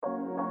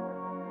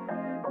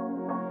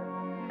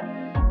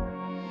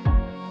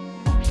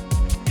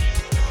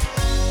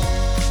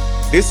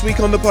This week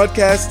on the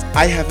podcast,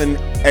 I have an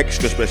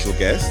extra special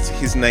guest.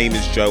 His name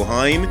is Joe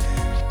Hine.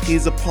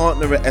 He's a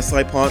partner at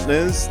SI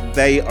Partners.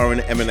 They are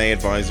an M&A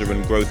advisor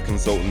and growth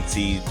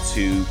consultancy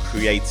to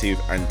creative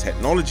and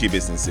technology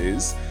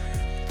businesses.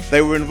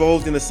 They were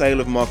involved in the sale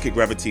of Market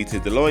Gravity to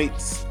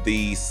Deloitte,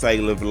 the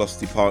sale of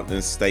Velocity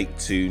Partners' stake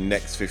to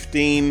Next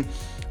 15,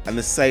 and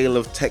the sale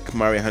of Tech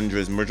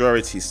Marihendra's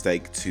majority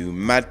stake to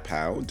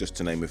MadPow, just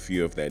to name a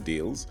few of their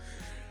deals.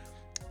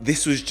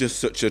 This was just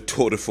such a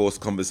tour de force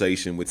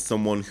conversation with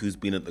someone who's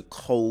been at the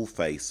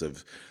coalface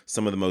of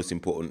some of the most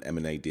important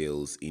M&A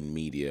deals in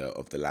media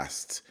of the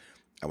last,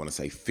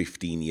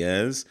 15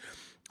 years.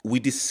 We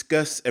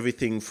discuss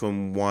everything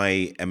from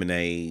why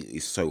M&A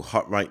is so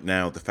hot right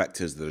now, the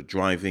factors that are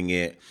driving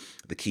it,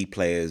 the key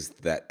players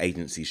that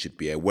agencies should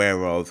be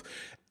aware of,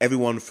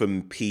 everyone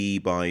from PE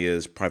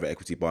buyers, private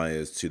equity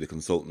buyers, to the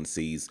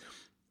consultancies.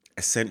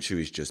 Accenture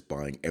is just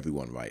buying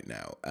everyone right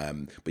now.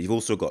 But you've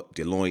also got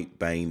Deloitte,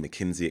 Bain,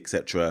 McKinsey,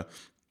 etc.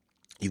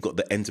 You've got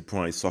the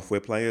enterprise software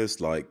players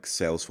like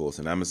Salesforce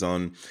and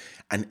Amazon,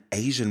 and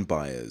Asian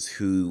buyers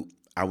who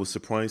I was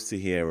surprised to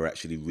hear are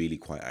actually really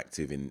quite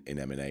active in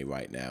M&A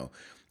right now.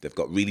 They've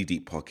got really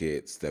deep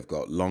pockets. They've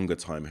got longer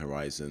time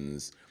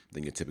horizons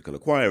than your typical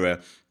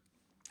acquirer.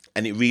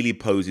 And it really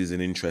poses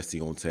an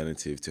interesting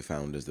alternative to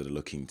founders that are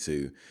looking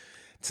to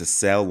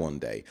sell one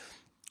day.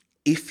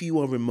 If you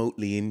are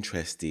remotely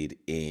interested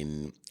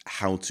in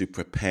how to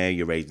prepare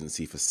your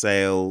agency for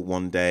sale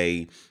one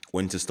day,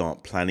 when to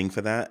start planning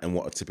for that, and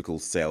what a typical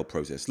sale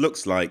process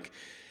looks like,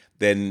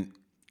 then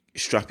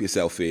strap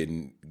yourself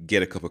in,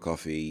 get a cup of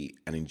coffee,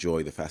 and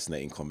enjoy the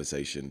fascinating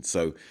conversation.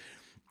 So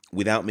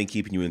without me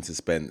keeping you in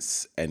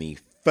suspense any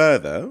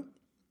further,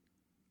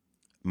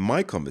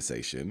 my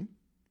conversation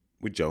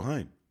with Joe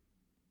Hine.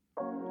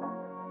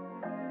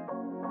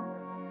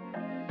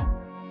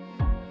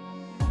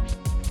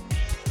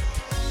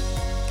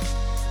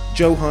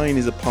 Joe Hine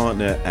is a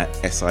partner at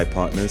SI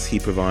Partners. He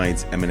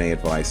provides M&A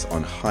advice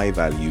on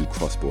high-value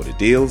cross-border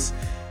deals.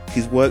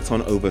 He's worked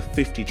on over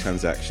 50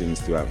 transactions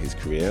throughout his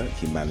career.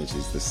 He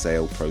manages the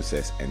sale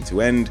process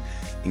end-to-end,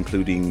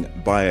 including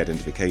buyer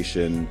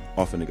identification,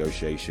 offer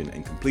negotiation,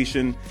 and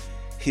completion.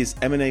 His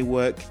M&A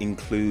work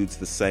includes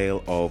the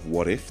sale of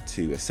What If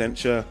to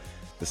Accenture,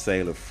 the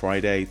sale of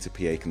Friday to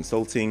PA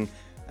Consulting,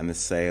 and the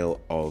sale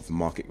of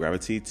Market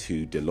Gravity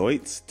to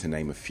Deloitte, to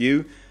name a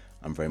few.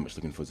 I'm very much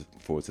looking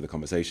forward to the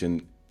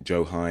conversation.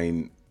 Joe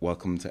Hine,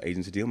 welcome to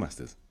Agency Deal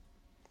Masters.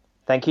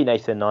 Thank you,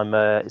 Nathan.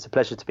 It's a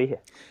pleasure to be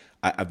here.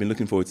 I've been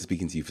looking forward to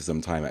speaking to you for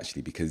some time,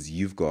 actually, because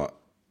you've got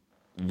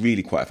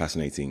really quite a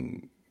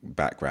fascinating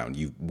background.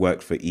 You've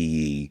worked for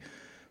EE,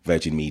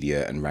 Virgin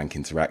Media, and Rank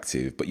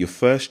Interactive, but your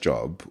first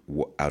job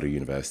out of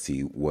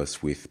university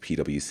was with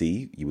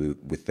PwC. You were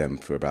with them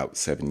for about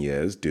 7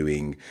 years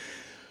doing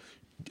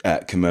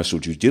commercial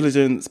due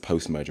diligence,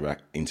 post-merger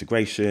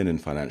integration,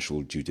 and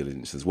financial due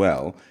diligence as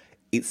well.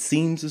 It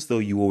seems as though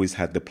you always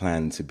had the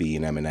plan to be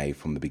in M&A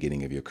from the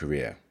beginning of your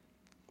career.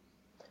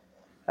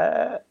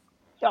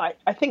 I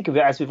think of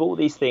it as with all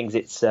these things,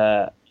 it's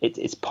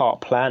part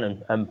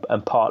plan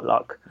and part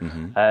luck.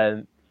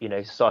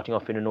 Mm-hmm. Starting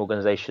off in an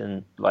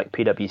organisation like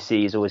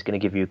PwC is always going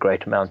to give you a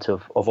great amount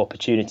of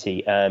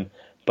opportunity.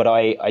 But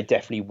I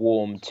definitely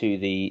warmed to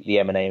the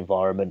M&A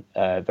environment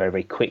very,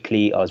 very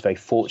quickly. I was very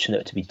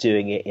fortunate to be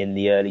doing it in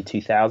the early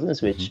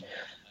 2000s, which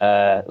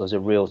was a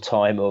real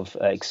time of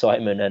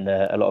excitement and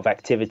a lot of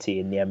activity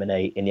in the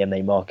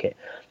M&A market.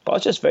 But I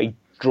was just very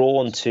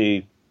drawn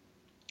to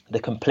the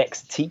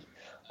complexity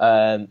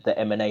that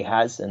M&A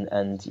has,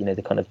 and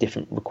the kind of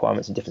different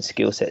requirements and different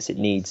skill sets it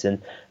needs,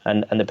 and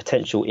the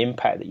potential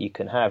impact that you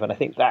can have. And I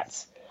think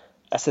that's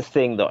the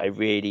thing that I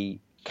really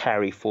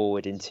carry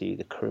forward into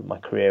my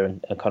career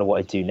and kind of what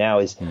I do now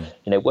is,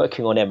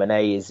 working on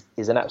M&A is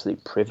an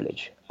absolute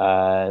privilege,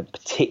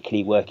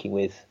 particularly working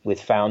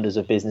with founders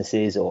of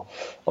businesses or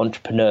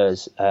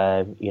entrepreneurs,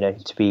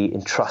 to be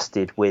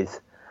entrusted with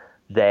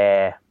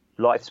their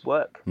life's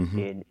work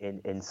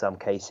in some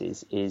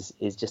cases is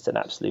just an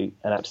absolute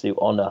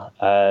honor.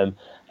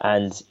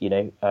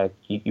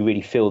 You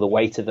really feel the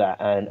weight of that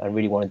and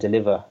really want to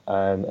deliver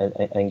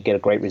and get a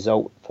great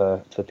result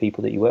for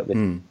people that you work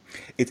with.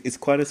 It's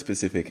quite a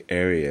specific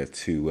area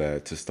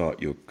to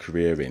start your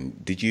career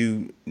in. Did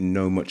you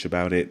know much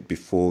about it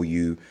before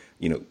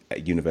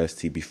at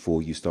university,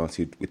 before you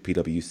started with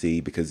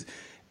PwC? Because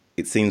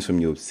it seems from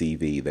your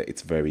CV that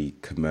it's very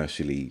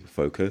commercially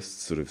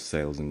focused, sort of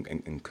sales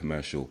and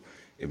commercial.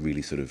 It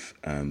really sort of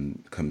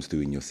comes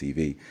through in your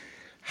CV.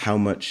 How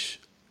much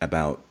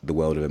about the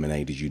world of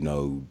M&A did you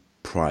know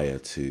prior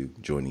to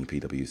joining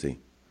PwC?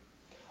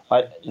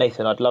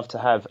 Nathan, I'd love to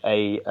have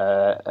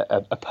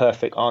a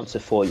perfect answer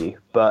for you,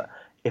 but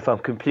if I'm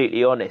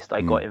completely honest,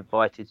 I got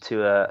invited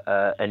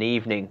to an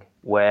evening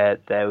where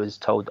I was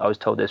told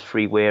there's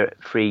free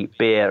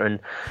beer and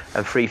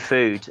free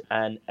food,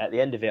 and at the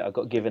end of it, I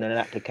got given an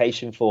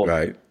application form.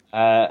 Right.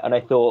 And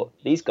I thought,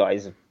 these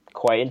guys are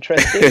quite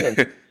interesting, and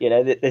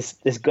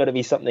there's got to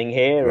be something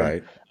here.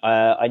 Right.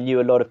 And I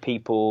knew a lot of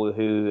people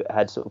who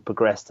had sort of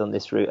progressed on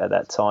this route at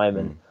that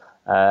time,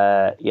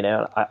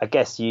 I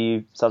guess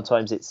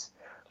sometimes it's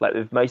like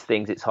with most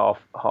things, it's half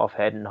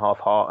head and half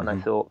heart. And I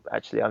thought,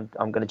 actually, I'm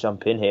going to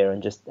jump in here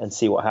and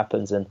see what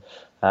happens. And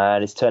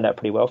it's turned out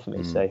pretty well for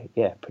me. So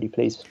yeah, pretty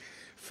pleased.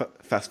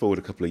 Fast forward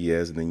a couple of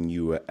years, and then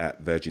you were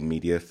at Virgin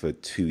Media for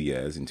 2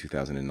 years in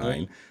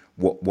 2009.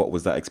 What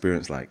was that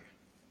experience like?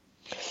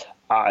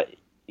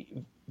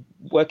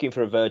 Working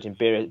for a Virgin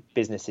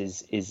business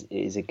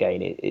is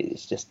again,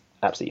 it's just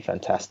absolutely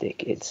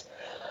fantastic. It's,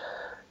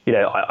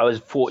 I was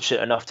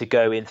fortunate enough to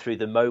go in through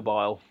the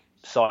mobile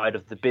side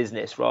of the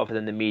business rather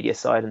than the media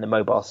side, and the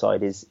mobile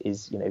side is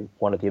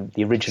one of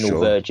the original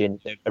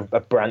Virgin, a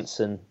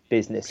Branson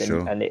business,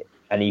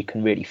 and you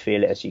can really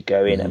feel it as you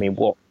go in. I mean,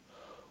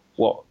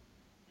 what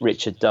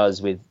Richard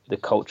does with the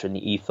culture and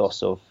the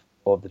ethos of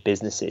the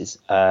businesses,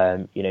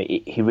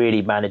 he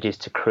really manages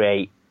to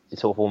create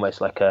sort of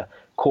almost like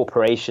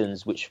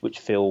corporations which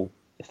feel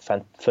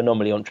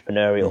phenomenally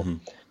entrepreneurial,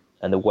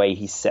 and the way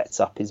he sets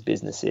up his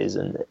businesses,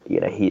 and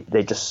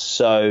they're just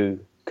so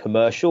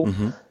commercial,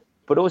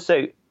 but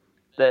also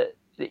that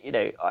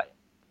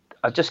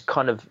I've just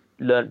kind of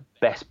learned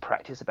best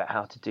practice about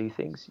how to do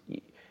things.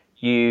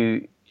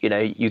 You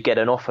get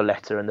an offer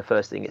letter, and the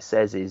first thing it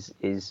says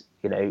is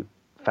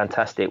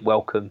fantastic,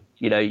 welcome,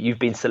 you've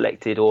been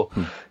selected, or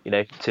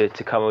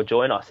to come and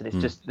join us. And it's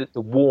just the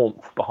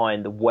warmth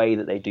behind the way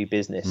that they do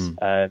business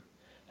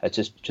has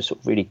just sort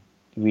of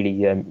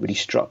really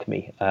struck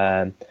me.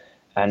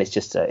 And it's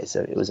just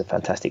it was a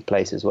fantastic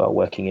place as well,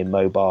 working in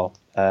mobile.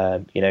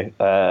 In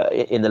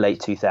the late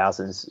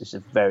 2000s, it's a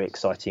very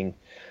exciting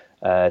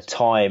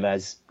time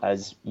as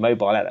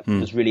mobile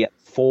was really at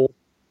the fore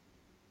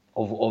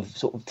of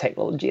sort of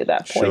technology at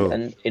that point.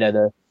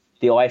 And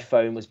the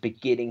iPhone was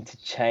beginning to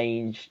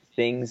change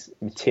things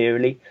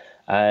materially,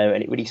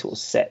 and it really sort of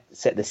set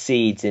the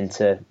seeds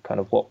into kind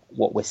of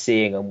what we're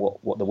seeing and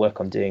what the work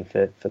I'm doing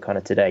for kind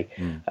of today.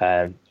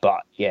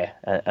 But yeah,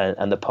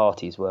 and the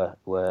parties were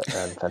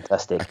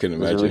fantastic. I can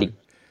imagine.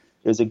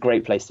 It was a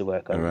great place to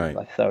work. Right.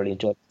 I thoroughly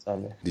enjoyed the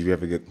time there. Did you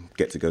ever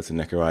get to go to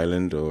Necker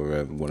Island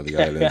or one of the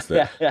islands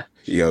that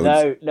he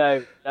owns?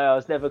 No, I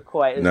was never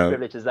quite as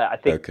privileged as that. I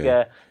think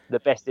the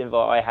best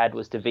invite I had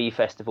was to V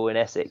Festival in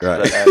Essex.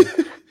 Right.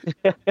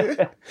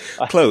 But,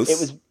 close.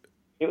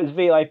 It was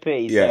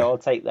VIP, so I'll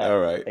take that. All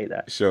right, I'll take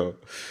that. Sure.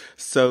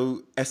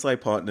 So SI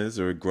Partners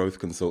are a growth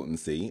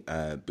consultancy,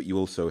 but you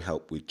also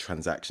help with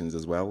transactions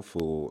as well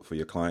for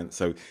your clients.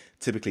 So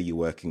typically you're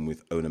working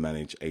with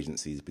owner-managed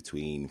agencies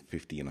between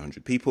 50 and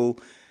 100 people.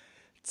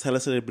 Tell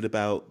us a little bit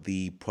about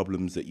the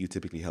problems that you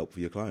typically help for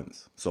your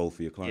clients, solve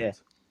for your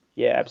clients.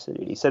 Yeah,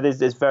 absolutely. So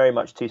there's very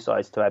much two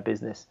sides to our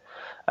business.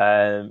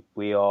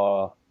 We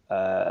have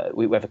a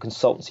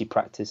consultancy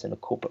practice and a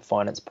corporate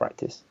finance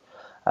practice.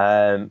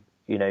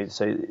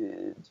 So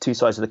two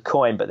sides of the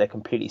coin, but they're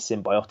completely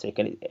symbiotic,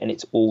 and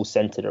it's all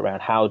centered around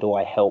how do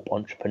I help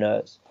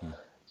entrepreneurs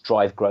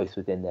drive growth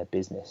within their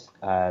business,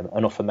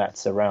 and often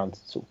that's around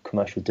sort of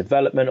commercial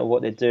development of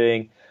what they're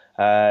doing.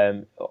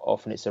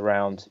 Often it's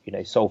around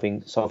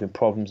solving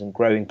problems and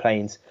growing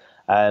pains,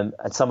 and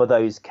some of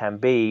those can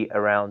be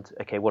around,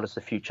 okay, what does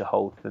the future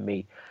hold for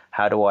me?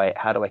 How do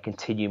I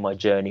continue my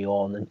journey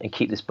on and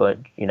keep this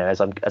burnt,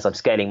 as I'm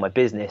scaling my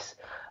business.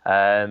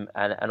 And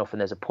often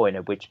there's a point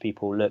at which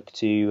people look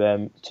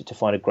to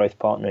find a growth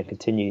partner and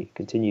continue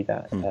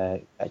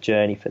that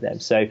journey for them.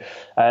 So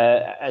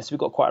we've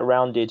got quite a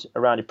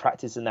rounded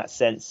practice in that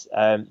sense.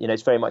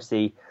 It's very much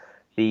the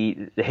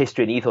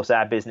history and ethos of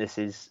our business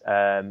is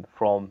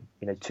from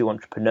two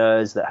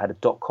entrepreneurs that had a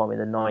 .com in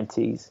the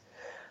 90s,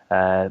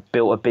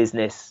 built a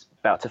business,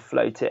 about to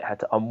float it, had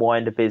to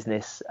unwind a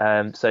business.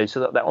 So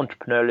that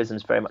entrepreneurialism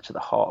is very much at the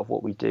heart of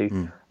what we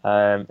do.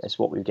 It's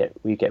what we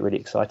get really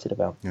excited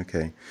about.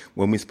 Okay.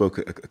 When we spoke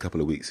a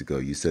couple of weeks ago,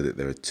 you said that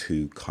there are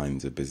two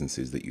kinds of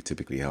businesses that you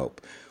typically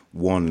help.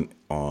 One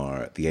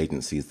are the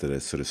agencies that are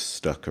sort of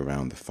stuck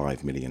around the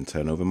 5 million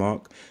turnover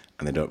mark,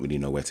 and they don't really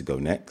know where to go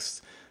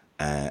next.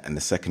 And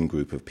the second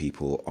group of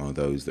people are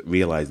those that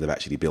realize they've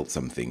actually built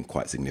something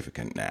quite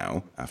significant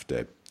now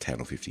after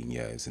 10 or 15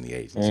 years in the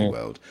agency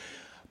world.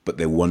 But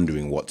they're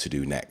wondering what to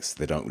do next.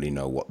 They don't really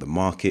know what the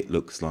market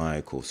looks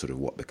like or sort of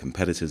what the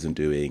competitors are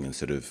doing, and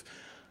sort of,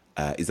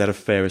 is that a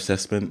fair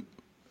assessment?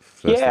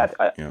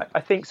 I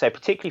think so,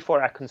 particularly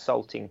for our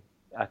consulting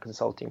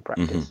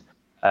practice.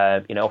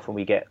 Often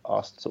we get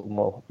asked sort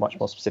of much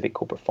more specific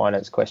corporate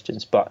finance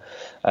questions, but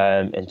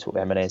and sort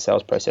of M&A and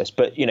sales process.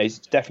 But it's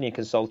definitely in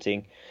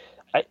consulting.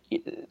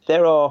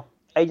 There are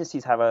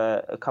agencies have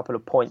a couple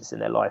of points in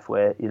their life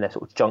where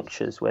sort of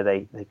junctures where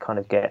they kind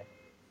of get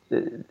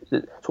the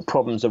sort of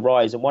problems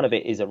arise, and one of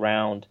it is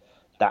around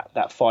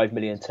that 5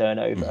 million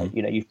turnover.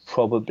 You've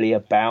probably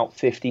about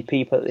 50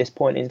 people at this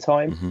point in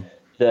time.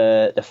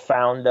 The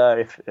founder,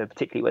 if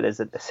particularly where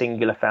there's a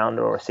singular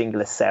founder or a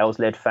singular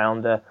sales-led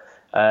founder,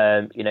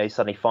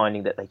 suddenly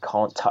finding that they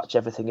can't touch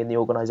everything in the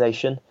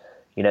organization.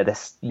 They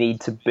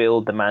need to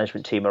build the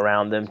management team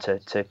around them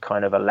to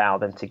kind of allow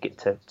them to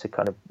get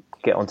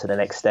onto the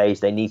next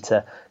stage. They need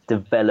to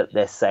develop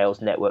their sales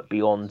network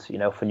beyond,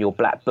 from your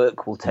black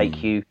book will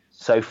take you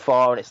so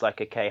far, and it's like,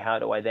 okay, how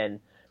do I then,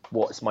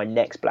 what's my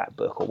next black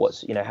book, or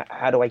what's,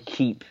 how do I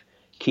keep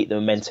the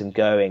momentum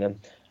going? And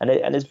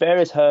there's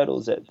various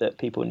hurdles that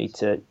people need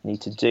to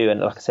do, and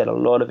like I said, a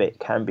lot of it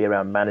can be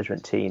around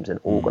management teams and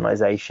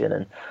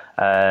organization,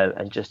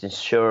 and just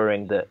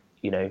ensuring that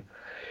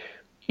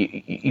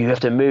you have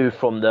to move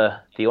from the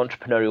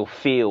entrepreneurial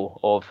feel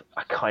of,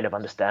 I kind of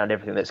understand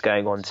everything that's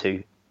going on,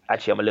 to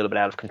actually I'm a little bit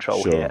out of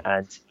control here,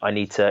 and I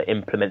need to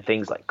implement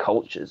things like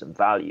cultures and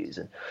values,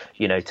 and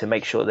to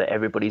make sure that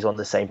everybody's on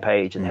the same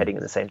page and heading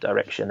in the same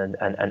direction, and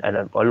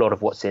a lot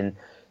of what's in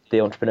the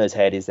entrepreneur's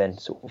head is then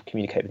sort of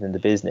communicated within the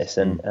business,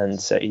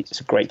 and so it's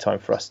a great time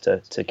for us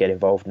to get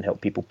involved and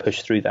help people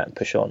push through that and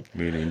push on.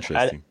 Really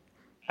interesting.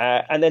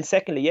 And then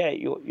secondly,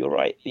 you're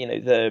right,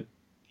 the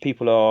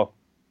people are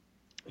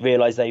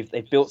realize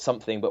they've built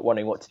something but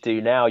wondering what to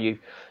do now. You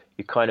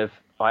kind of,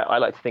 I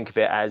like to think of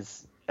it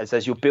as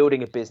you're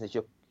building a business,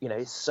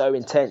 it's so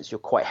intense, you're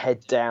quite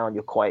head down,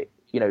 you're quite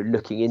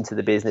looking into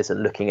the business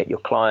and looking at your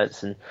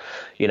clients and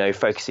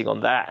focusing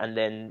on that, and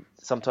then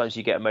sometimes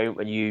you get a moment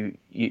when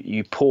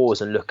you pause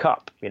and look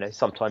up.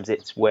 Sometimes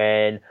it's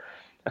when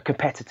a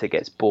competitor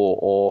gets bought,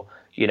 or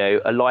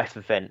a life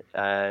event,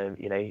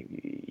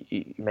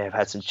 you may have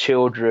had some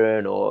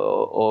children,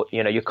 or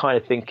you're kind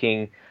of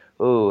thinking,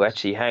 oh,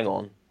 actually, hang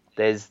on,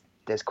 there's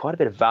quite a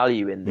bit of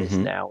value in this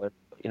now.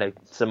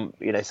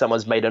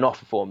 Someone's made an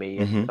offer for me,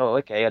 and oh,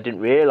 okay, I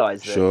didn't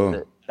realize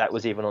that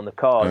was even on the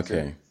cards.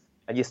 Okay.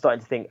 And you're starting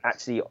to think,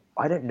 actually,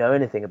 I don't know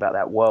anything about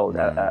that world,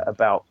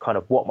 about kind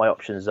of what my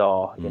options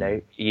are.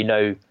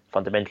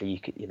 Fundamentally, you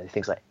could,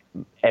 things like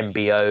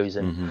MBOs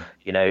and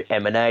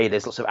M&A.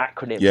 There's lots of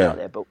acronyms out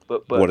there, but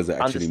what does it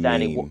actually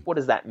understanding mean? What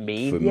does that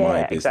mean? For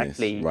my business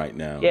right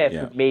now.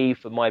 For me,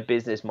 for my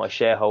business, my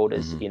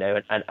shareholders,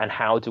 and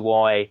how do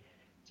I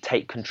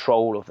take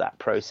control of that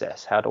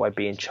process? How do I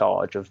be in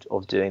charge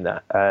of doing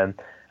that?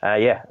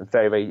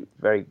 Very, very,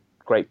 very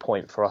great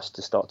point for us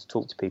to start to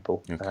talk to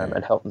people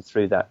and help them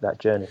through that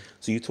journey.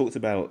 So you talked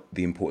about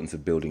the importance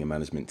of building a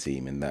management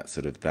team, and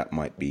that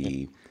might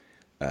be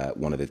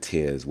one of the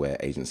tiers where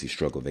agencies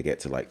struggle. They get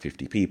to like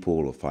 50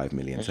 people or 5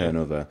 million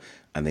turnover,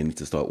 and they need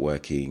to start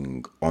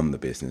working on the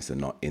business and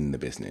not in the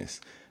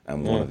business.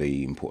 And one of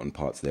the important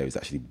parts there is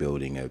actually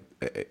building a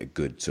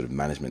good sort of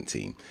management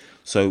team.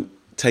 So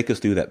take us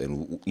through that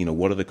then.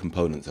 What are the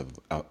components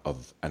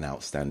of an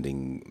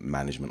outstanding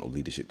management or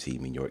leadership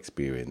team in your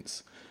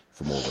experience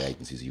from all the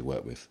agencies you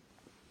work with?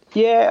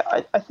 Yeah,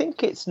 I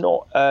think it's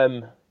not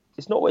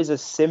always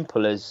as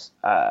simple as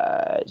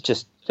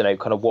just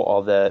kind of what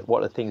are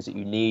the things that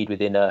you need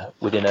within a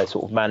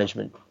sort of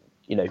management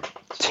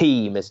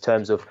team in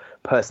terms of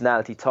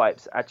personality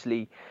types.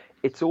 Actually,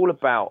 it's all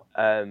about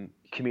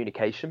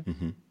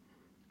communication.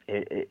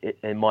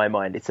 In my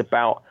mind, it's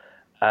about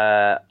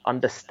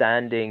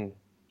understanding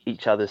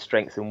each other's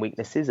strengths and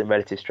weaknesses and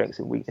relative strengths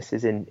and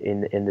weaknesses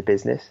in the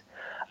business,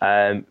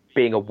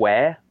 being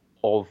aware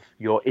of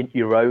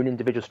your own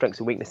individual strengths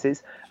and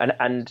weaknesses, and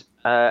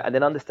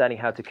then understanding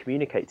how to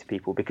communicate to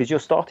people, because you're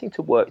starting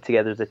to work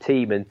together as a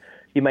team, and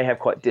you may have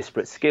quite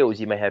disparate skills.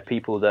 You may have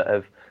people that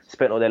have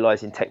spent all their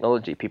lives in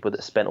technology, people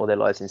that spent all their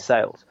lives in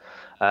sales,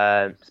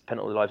 spent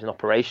all their lives in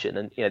operation,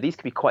 and these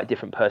could be quite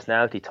different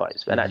personality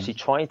types. And actually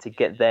trying to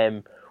get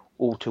them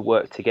all to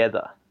work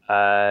together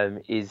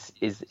is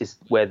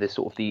where the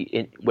sort of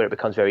where it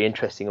becomes very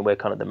interesting, and where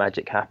kind of the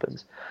magic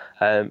happens.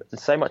 And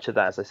so much of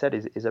that, as I said,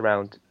 is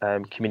around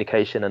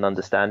communication and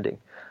understanding,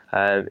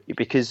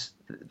 because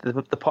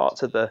the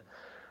parts of the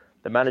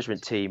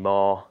management team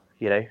are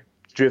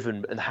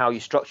driven, and how you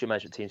structure your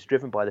management team is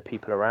driven by the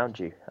people around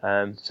you.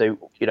 So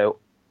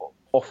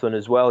often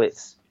as well,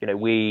 it's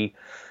we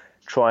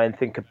try and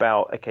think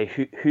about,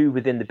 okay, who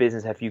within the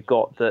business have you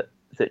got that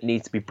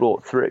needs to be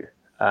brought through.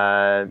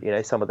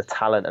 Some of the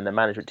talent and the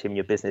management team in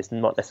your business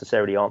not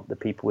necessarily aren't the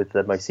people with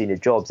the most senior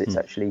jobs. It's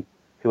actually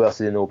who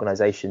else is in the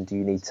organization do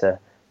you need to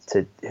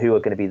who are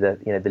going to be the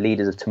the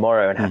leaders of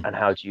tomorrow, and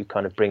how do you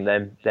kind of bring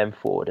them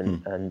forward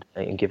and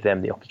give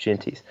them the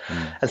opportunities.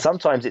 And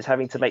sometimes it's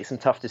having to make some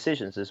tough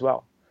decisions as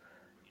well.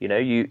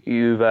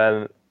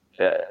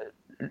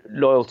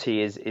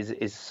 Loyalty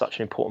is such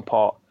an important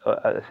part,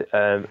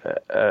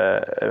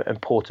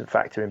 important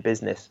factor in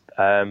business,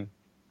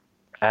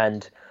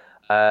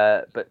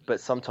 but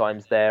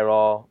sometimes there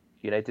are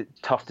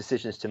tough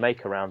decisions to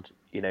make around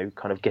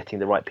kind of getting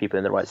the right people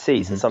in the right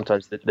seats, and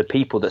sometimes the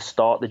people that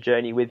start the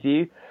journey with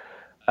you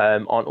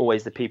aren't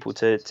always the people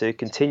to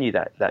continue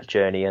that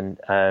journey. And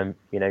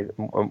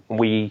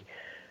we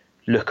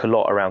look a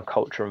lot around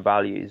culture and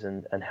values,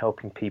 and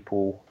helping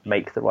people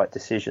make the right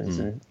decisions,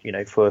 and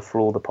for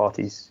all the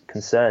parties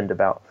concerned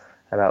about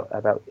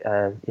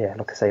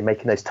like I say,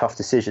 making those tough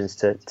decisions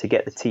to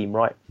get the team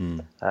right,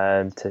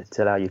 to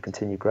allow you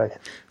continued growth.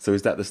 So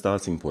is that the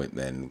starting point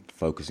then,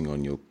 focusing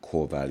on your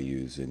core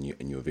values and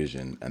your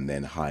vision, and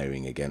then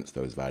hiring against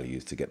those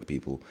values to get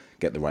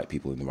the right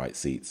people in the right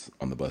seats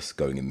on the bus,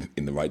 going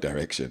in the right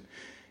direction?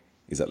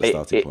 Is that the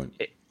starting point?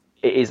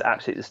 It is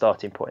absolutely the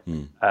starting point.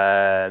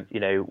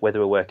 Whether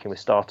we're working with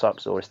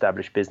startups or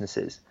established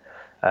businesses,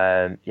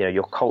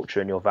 your culture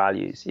and your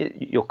values,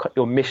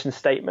 your mission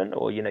statement,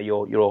 or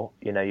your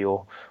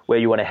where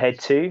you want to head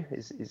to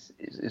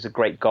is a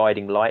great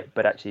guiding light.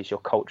 But actually, it's your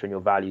culture and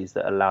your values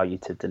that allow you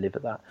to deliver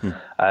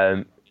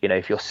that.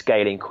 If you're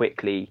scaling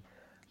quickly,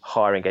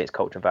 hiring against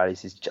culture and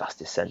values is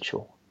just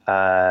essential.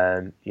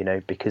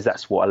 Because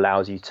that's what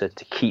allows you to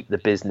keep the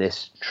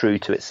business true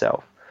to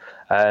itself.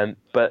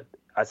 But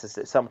as I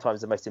said,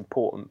 sometimes the most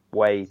important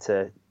way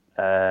to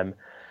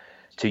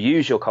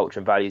use your culture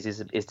and values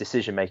is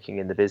decision making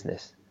in the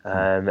business.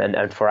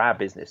 And for our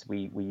business,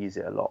 we use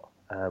it a lot.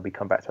 We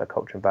come back to our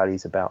culture and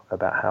values about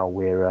how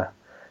we're,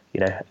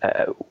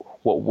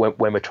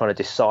 when we're trying to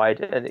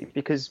decide, and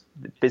because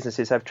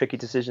businesses have tricky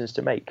decisions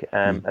to make,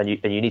 and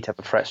you need to have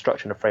a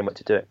structure and a framework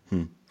to do it.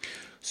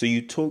 So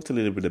you talked a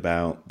little bit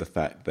about the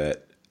fact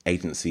that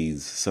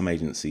some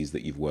agencies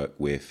that you've worked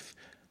with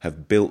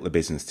have built the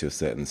business to a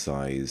certain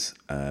size,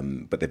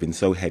 but they've been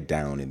so head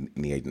down in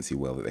the agency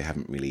world that they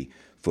haven't really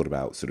thought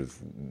about sort of,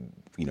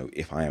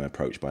 if I am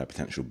approached by a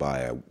potential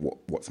buyer,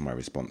 what's my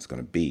response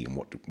going to be, and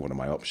what are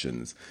my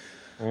options?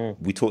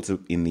 We talked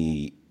in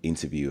the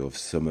interview of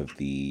some of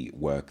the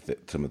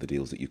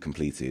deals that you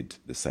completed,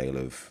 the sale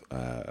of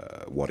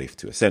What If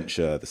to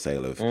Accenture, the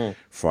sale of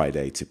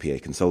Friday to PA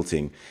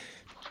Consulting.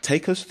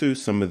 Take us through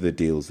some of the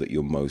deals that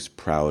you're most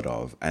proud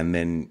of, and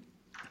then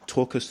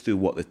talk us through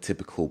what the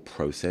typical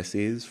process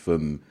is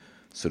from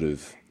sort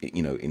of,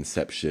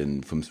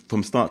 inception,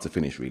 from start to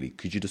finish, really.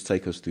 Could you just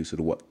take us through sort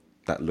of what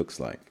that looks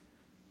like?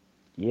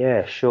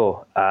 Yeah,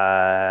 sure.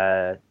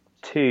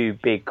 Two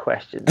big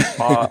questions.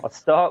 I'll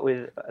start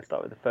with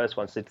the first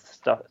one. So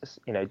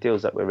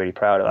deals that we're really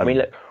proud of. I mean,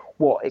 look,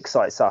 what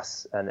excites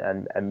us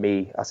and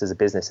me, us as a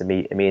business, and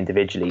me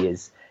individually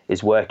is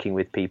working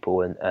with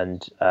people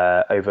and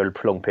over a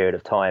prolonged period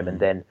of time, and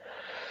then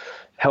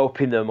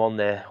helping them on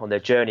their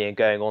journey and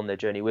going on their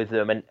journey with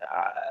them. And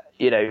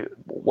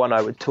one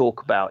I would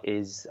talk about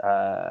is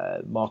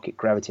Market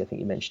Gravity. I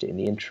think you mentioned it in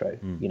the intro.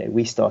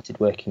 We started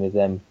working with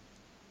them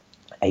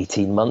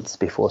 18 months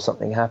before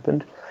something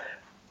happened.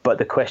 But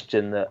the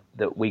question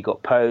that we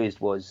got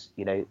posed was,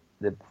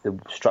 the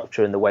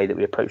structure and the way that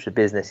we approach the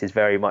business is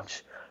very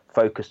much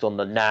focused on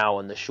the now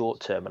and the short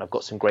term. And I've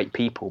got some great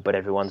people, but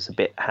everyone's a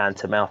bit hand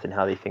to mouth in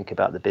how they think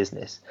about the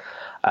business.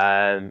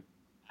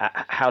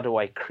 How do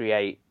I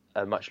create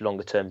a much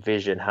longer term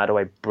vision? How do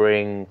I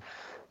bring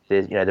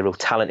the real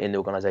talent in the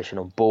organization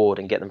on board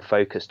and get them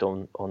focused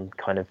on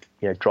kind of,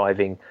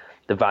 driving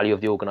the value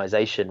of the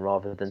organization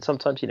rather than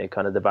sometimes,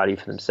 kind of the value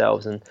for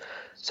themselves. And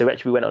so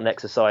actually we went on an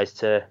exercise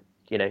to,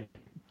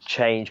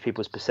 change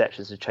people's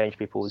perceptions and change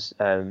people's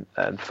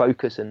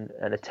focus and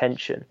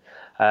attention,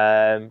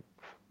 and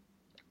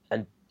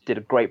did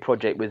a great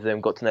project with them,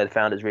 got to know the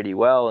founders really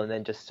well, and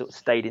then just sort of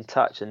stayed in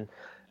touch and,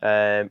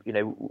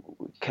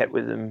 kept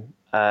with them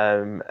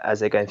as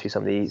they're going through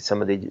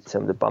some of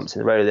the bumps in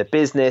the road of their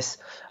business,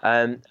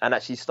 and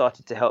actually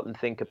started to help them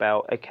think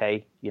about,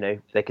 okay,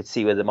 they could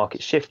see where the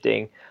market's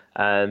shifting.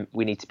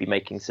 We need to be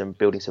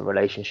building some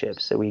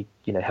relationships. So we,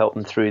 help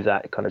them through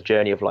that kind of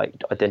journey of like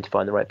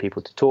identifying the right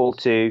people to talk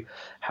to.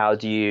 How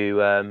do you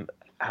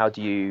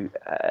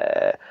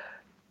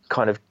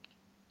kind of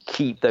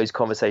keep those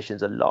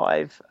conversations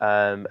alive,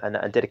 and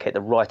dedicate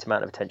the right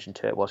amount of attention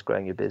to it whilst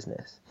growing your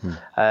business.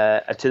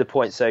 And to the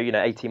point, so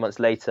 18 months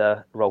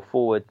later, roll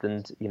forward,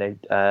 and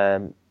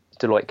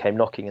Deloitte came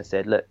knocking and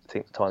said, look, I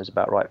think the time's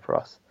about right for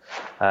us.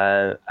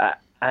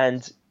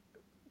 And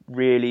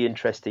really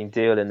interesting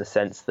deal in the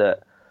sense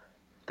that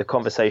the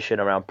conversation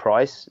around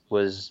price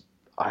was,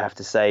 I have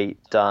to say,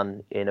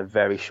 done in a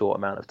very short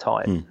amount of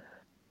time.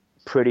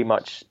 Pretty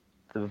much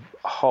the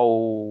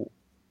whole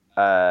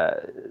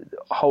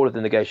of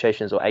the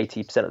negotiations, or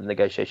 80% of the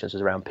negotiations,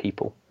 was around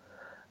people.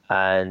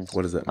 And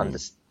what does that mean?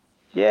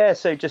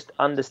 So just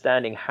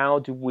understanding how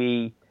do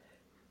we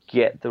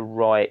get the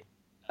right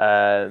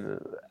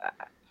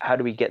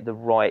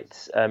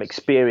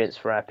experience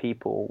for our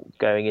people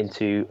going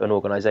into an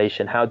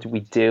organization. How do we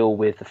deal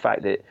with the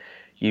fact that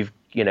we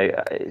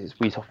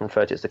often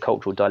refer to it as the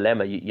cultural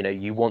dilemma.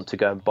 You want to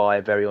go and buy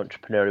a very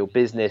entrepreneurial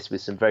business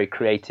with some very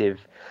creative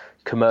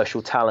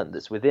commercial talent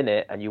that's within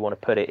it, and you want to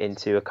put it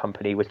into a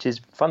company which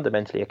is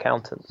fundamentally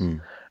accountants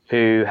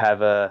who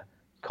have a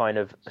kind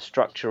of a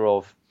structure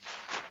of,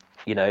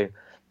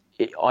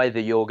 either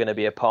you're going to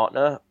be a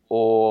partner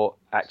or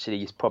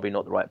actually it's probably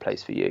not the right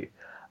place for you,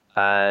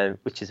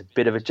 which is a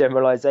bit of a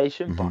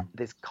generalization, but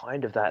there's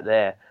kind of that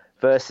there.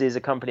 Versus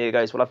a company that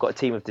goes, well, I've got a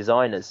team of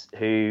designers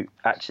who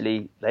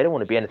actually, they don't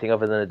want to be anything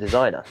other than a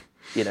designer.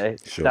 Sure.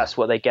 That's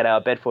what they get out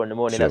of bed for in the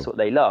morning. Sure. That's what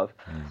they love.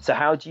 So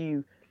how do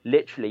you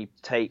literally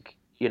take,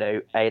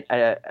 an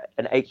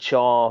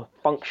HR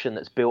function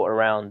that's built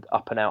around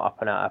up and out,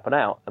 up and out, up and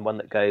out, and one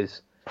that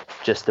goes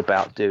just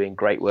about doing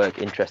great work,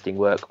 interesting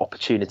work,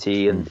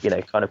 opportunity, and,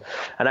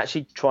 and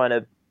actually trying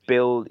to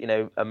build,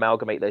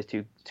 amalgamate those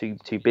two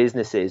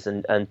businesses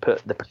and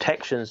put the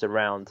protections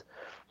around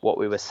what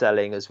we were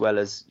selling, as well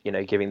as, you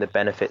know, giving the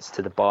benefits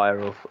to the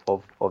buyer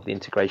of the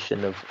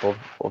integration of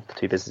the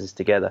two businesses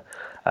together.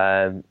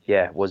 Was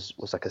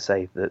like I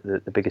say,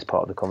 the biggest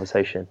part of the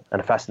conversation,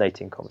 and a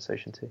fascinating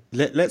conversation too.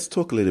 Let's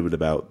talk a little bit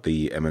about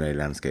the M&A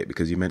landscape,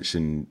 because you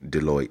mentioned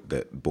Deloitte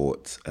that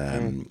bought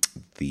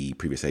the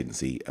previous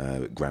agency,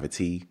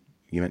 Gravity.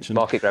 You mentioned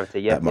Market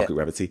Gravity,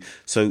 Gravity.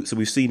 So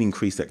we've seen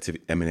increased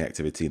M&A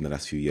activity in the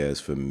last few years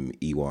from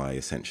EY,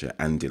 Accenture,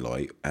 and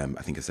Deloitte.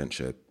 I think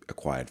Accenture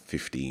acquired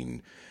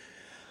 15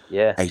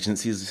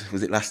 agencies.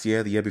 Was it last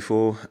year, the year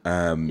before?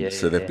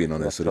 So they've been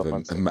on a sort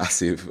of a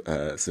massive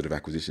sort of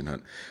acquisition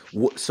hunt.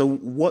 So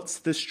what's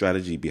the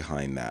strategy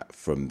behind that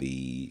from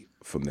the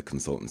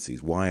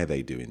consultancies? Why are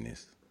they doing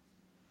this?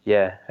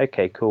 Yeah.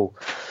 Okay. Cool.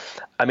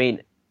 I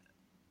mean,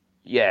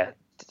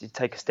 to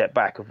take a step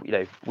back, you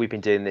know, we've been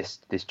doing this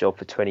job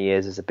for 20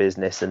 years as a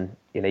business, and,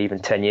 you know, even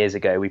 10 years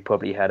ago we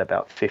probably had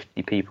about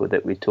 50 people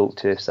that we talked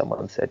to if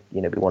someone said,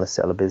 you know, we want to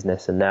sell a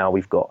business, and now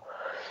we've got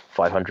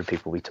 500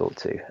 people we talk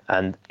to.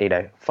 And, you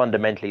know,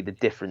 fundamentally the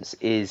difference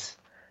is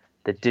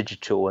the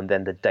digital and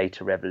then the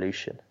data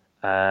revolution.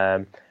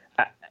 Large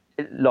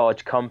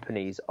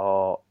companies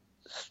are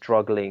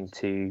struggling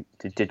to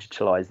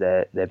digitalize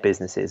their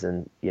businesses,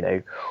 and, you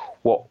know,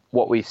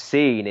 what we've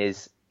seen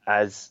is,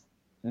 as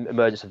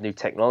emergence of new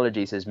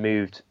technologies has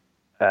moved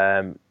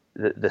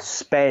the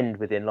spend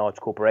within large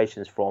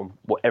corporations from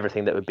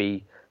everything that would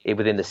be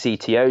within the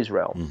CTO's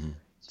realm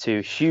to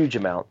a huge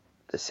amount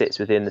that sits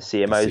within the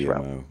CMO's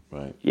realm.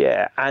 Right.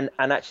 Yeah, and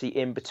actually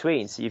in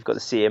between. So you've got the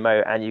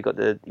CMO and you've got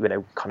the, you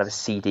know, kind of a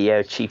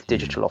CDO, Chief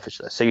Digital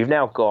Officer. So you've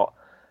now got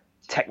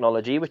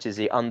technology, which is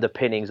the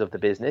underpinnings of the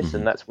business,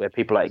 and that's where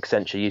people like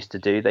Accenture used to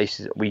do.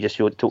 We just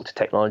talk to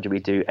technology. We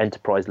do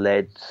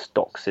enterprise-led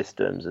stock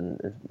systems and,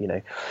 you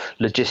know,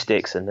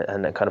 logistics and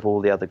kind of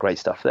all the other great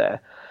stuff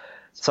there.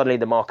 Suddenly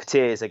the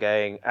marketeers are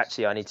going,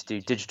 actually, I need to do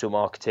digital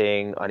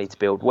marketing. I need to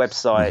build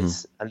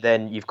websites. And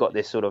then you've got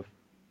this sort of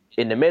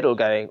in the middle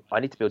going, I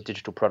need to build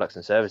digital products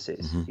and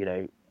services. You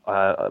know,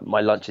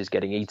 my lunch is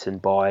getting eaten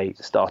by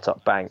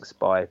startup banks,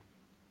 by,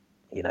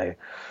 you know,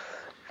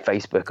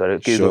 Facebook or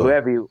Google,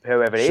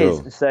 whoever it is.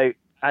 And so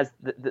as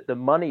the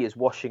money is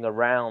washing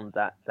around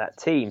that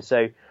team,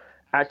 so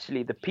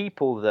actually the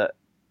people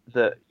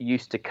that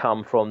used to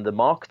come from the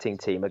marketing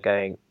team are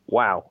going,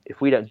 wow, if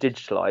we don't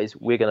digitalize,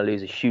 we're going to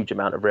lose a huge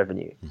amount of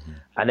revenue.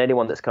 And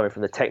anyone that's coming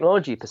from the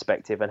technology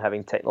perspective and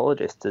having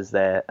technologists as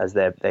their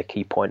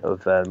key point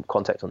of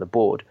contact on the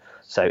board.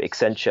 So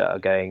Accenture are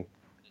going,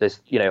 there's,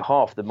 you know,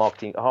 half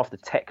the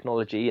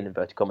technology in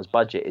inverted commas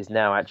budget is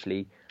now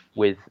actually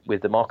with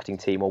the marketing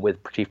team or with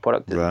chief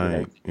product,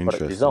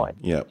 product design.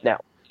 Now,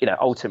 you know,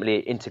 ultimately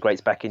it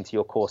integrates back into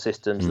your core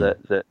systems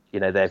that you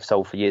know they've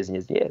sold for years and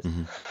years and years.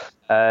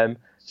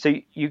 So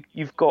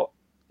you've got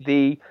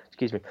you've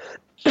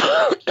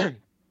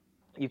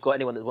got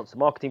anyone that wants the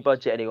marketing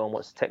budget, anyone who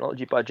wants the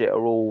technology budget,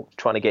 are all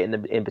trying to get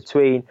in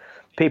between.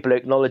 People are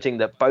acknowledging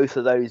that both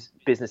of those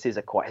businesses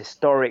are quite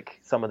historic.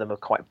 Some of them are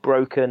quite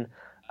broken.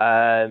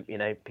 You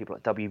know, people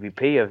like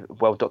WPP have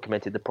well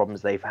documented the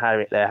problems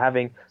they're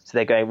having. So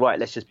they're going, right,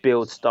 let's just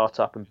build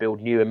startup and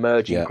build new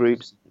emerging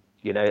groups,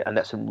 you know, and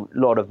that's a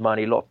lot of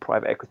money, a lot of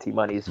private equity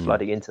money is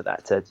flooding into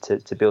that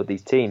to build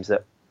these teams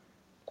that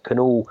can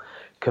all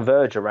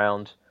converge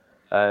around,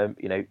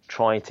 you know,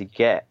 trying to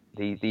get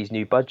these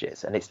new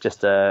budgets. And it's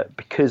just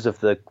because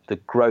of the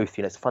growth,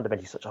 you know, it's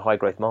fundamentally such a high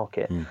growth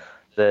market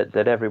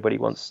that everybody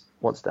wants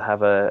to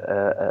have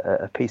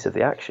a piece of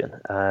the action,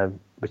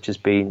 which has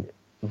been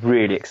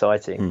really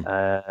exciting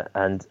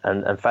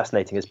and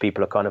fascinating, as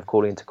people are kind of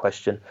calling into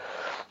question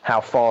how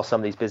far some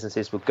of these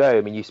businesses would go.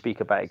 I mean, you speak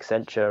about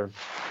Accenture.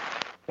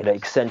 You know,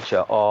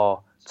 Accenture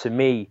are, to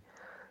me,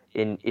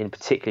 in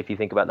particular, if you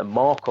think about the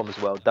Marcoms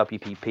world,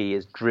 WPP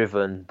has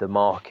driven the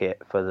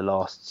market for the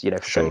last, you know,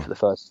 certainly for the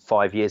first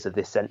 5 years of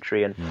this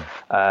century and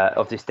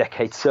of this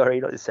decade. Sorry,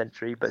 not this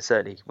century, but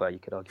certainly, well, you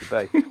could argue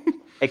both.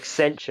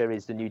 Accenture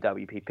is the new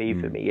WPP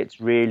for me.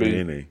 It's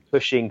really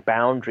pushing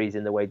boundaries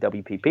in the way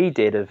WPP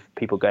did, of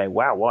people going,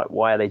 wow,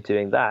 why are they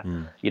doing that?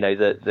 You know,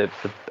 the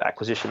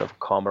acquisition of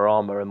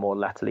Karmarama and more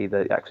latterly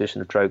the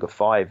acquisition of Droga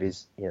 5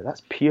 is, you know,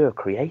 that's pure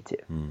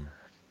creative.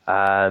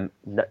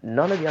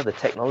 None of the other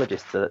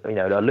technologists are, you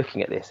know, are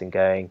looking at this and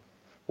going,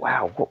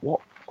 wow,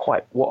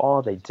 what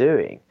are they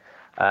doing?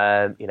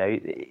 You know,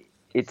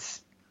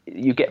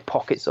 you get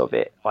pockets of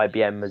it.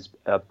 IBM has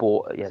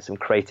bought some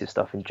creative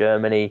stuff in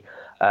Germany.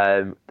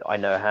 I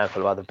know a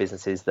handful of other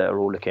businesses that are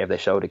all looking over their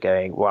shoulder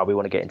going, wow, we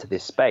want to get into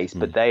this space.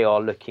 But they are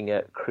looking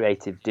at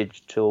creative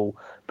digital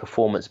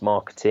performance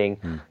marketing.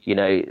 You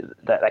know,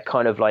 that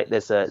kind of like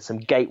there's some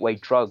gateway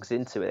drugs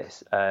into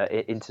this,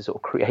 into sort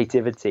of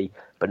creativity.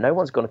 But no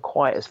one's gone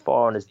quite as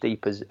far and as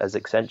deep as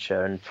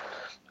Accenture. And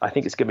I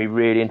think it's going to be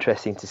really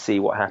interesting to see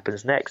what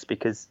happens next,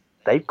 because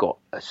they've got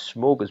a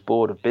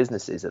smorgasbord of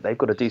businesses that they've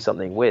got to do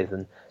something with,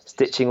 and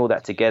stitching all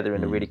that together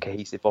in a really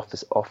cohesive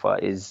offer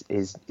is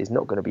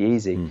not going to be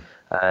easy.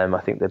 I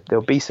think that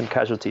there'll be some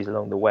casualties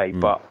along the way,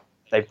 but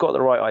they've got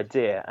the right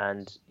idea,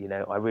 and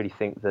I really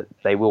think that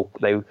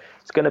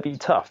it's going to be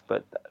tough,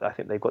 but I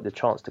think they've got the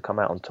chance to come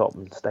out on top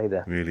and stay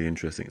there. Really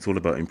interesting. It's all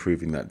about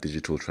improving that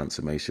digital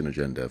transformation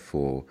agenda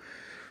for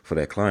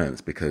their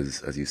clients,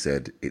 because, as you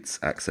said, it's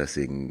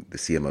accessing the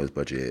CMO's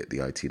budget, the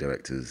IT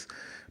director's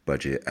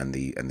budget, and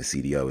the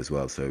CDO as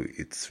well. So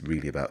it's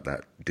really about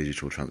that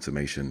digital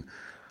transformation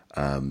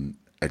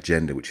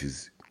agenda, which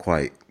is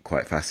quite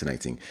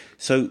fascinating.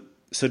 So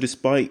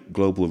despite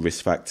global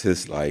risk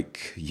factors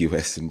like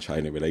US and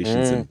China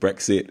relations and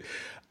Brexit,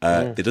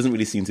 there doesn't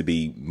really seem to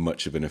be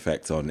much of an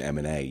effect on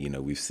M&A.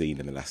 We've seen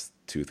in the last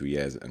 2 or 3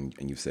 years, and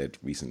you've said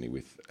recently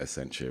with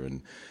Accenture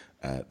and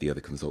the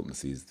other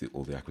consultancies,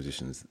 all the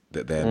acquisitions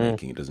that they're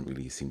making, it doesn't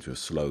really seem to have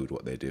slowed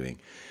what they're doing.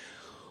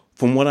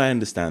 From what I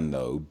understand,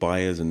 though,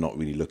 buyers are not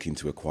really looking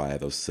to acquire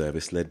those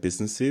service-led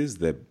businesses.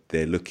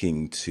 They're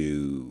looking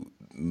to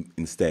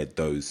instead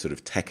those sort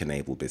of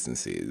tech-enabled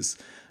businesses.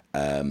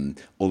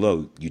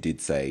 Although you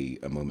did say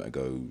a moment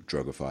ago,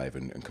 Droga5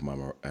 and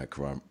Karmarama.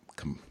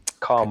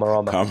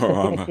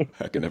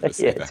 I can never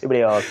say that. Too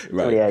many R's, too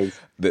many A's.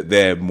 That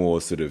they're more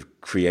sort of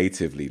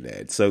creatively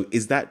led. So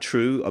is that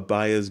true? Are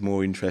buyers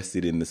more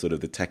interested in the sort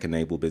of the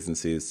tech-enabled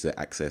businesses to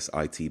access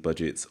IT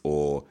budgets,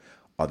 or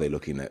are they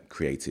looking at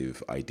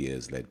creative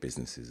ideas-led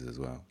businesses as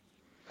well?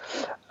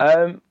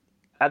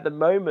 At the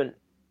moment,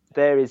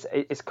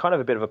 it's kind of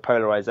a bit of a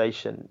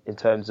polarization in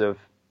terms of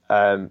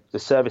the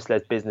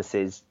service-led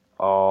businesses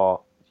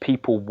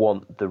people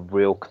want the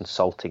real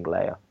consulting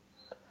layer.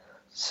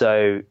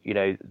 So,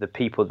 the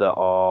people that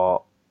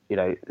are,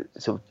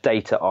 sort of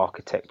data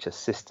architecture,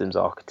 systems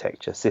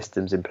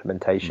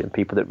implementation,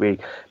 people that really,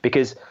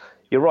 because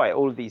you're right,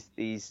 all of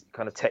these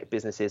kind of tech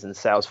businesses, and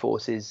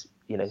Salesforce is,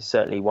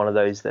 certainly one of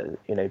those that,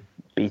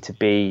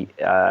 B2B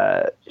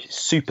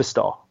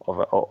superstar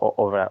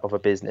of a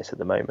business at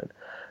the moment.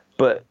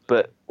 But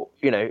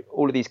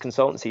all of these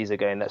consultancies are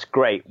going, that's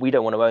great. We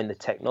don't want to own the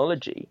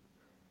technology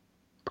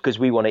because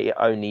we want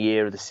to own the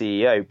ear of the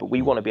CEO, but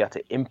we want to be able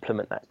to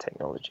implement that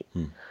technology.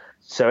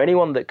 So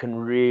anyone that can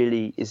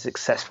really is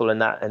successful in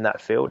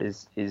that field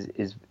is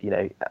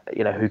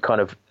who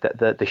kind of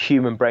the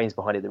human brains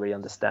behind it that really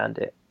understand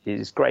it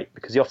is great,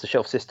 because the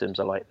off-the-shelf systems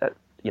are like that.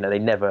 They're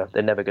never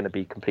going to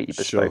be completely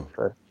bespoke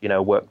for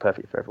work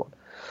perfectly for everyone.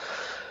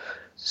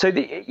 So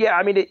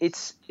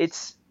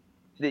it's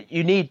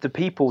you need the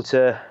people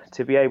to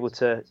be able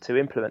to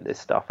implement this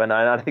stuff, and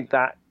I think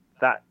that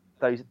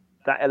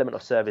element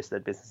of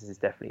service-led businesses is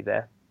definitely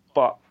there.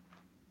 But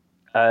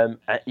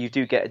you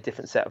do get a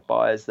different set of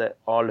buyers that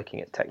are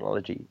looking at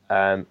technology,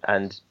 and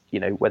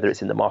whether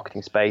it's in the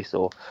marketing space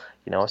or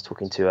I was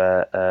talking to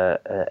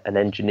an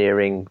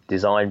engineering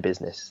design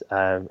business,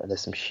 and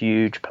there's some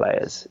huge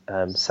players,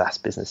 SaaS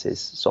businesses,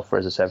 software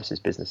as a services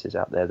businesses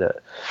out there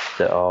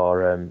that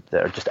are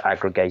just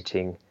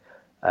aggregating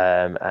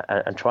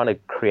and trying to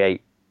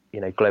create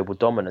global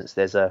dominance.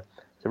 There's a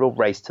real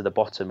race to the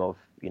bottom of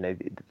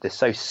they're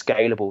so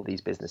scalable,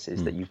 these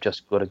businesses, that you've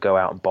just got to go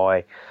out and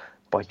buy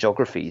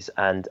geographies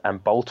and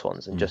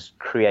bolt-ons and just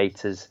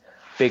create as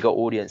bigger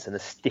audience and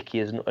as sticky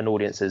as an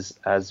audience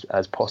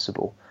as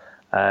possible.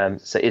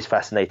 So it's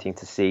fascinating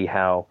to see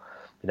how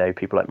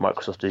people like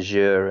Microsoft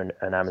Azure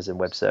and Amazon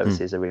Web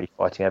Services are really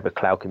fighting over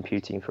cloud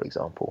computing, for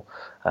example,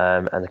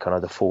 and the kind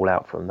of the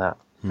fallout from that.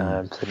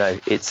 So no,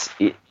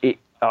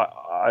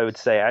 I would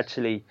say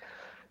actually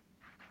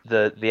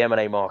the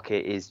M&A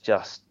market is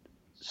just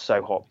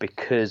so hot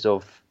because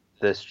of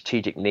the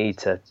strategic need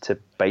to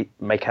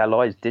make our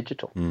lives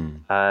digital,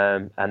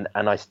 and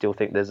I still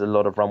think there's a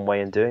lot of runway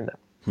in doing that.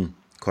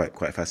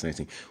 Quite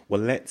fascinating.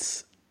 Well,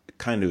 let's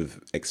kind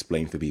of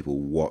explain for people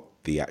what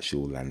the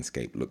actual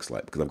landscape looks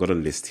like, because I've got a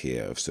list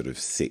here of sort of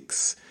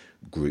 6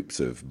 groups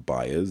of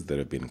buyers that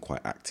have been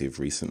quite active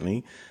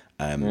recently.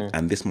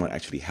 And this might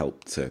actually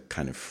help to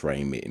kind of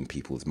frame it in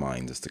people's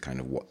minds as to kind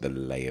of what the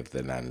lay of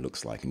the land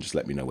looks like, and just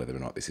let me know whether or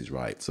not this is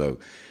right. So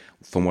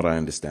from what I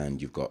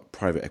understand, you've got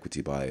private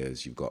equity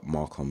buyers, you've got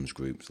Marcoms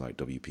groups like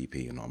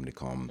WPP and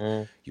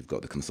Omnicom, you've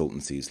got the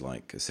consultancies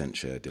like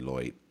Accenture,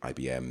 Deloitte,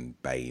 IBM,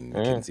 Bain,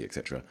 McKinsey,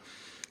 etc.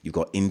 You've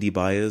got indie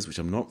buyers, which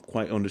I'm not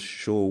quite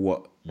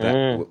sure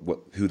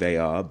who they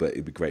are, but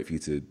it'd be great for you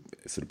to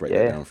sort of break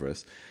that down for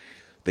us.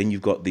 Then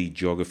you've got the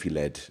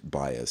geography-led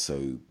buyers,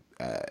 so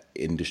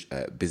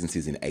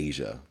businesses in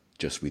Asia,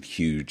 just with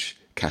huge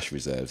cash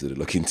reserves that are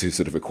looking to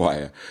sort of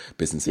acquire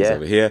businesses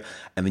over here.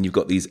 And then you've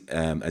got these,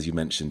 as you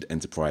mentioned,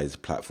 enterprise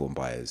platform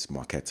buyers,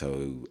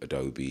 Marketo,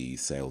 Adobe,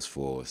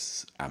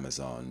 Salesforce,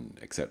 Amazon,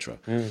 etc.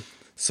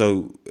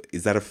 So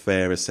is that a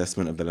fair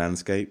assessment of the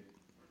landscape?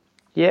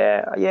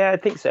 Yeah, I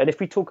think so. And if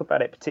we talk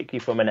about it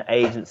particularly from an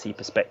agency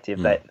perspective,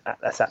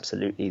 that's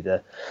absolutely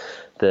the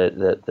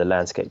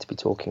landscape to be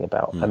talking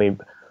about. I mean,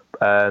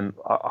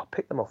 I'll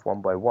pick them off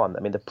one by one.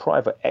 I mean, the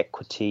private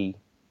equity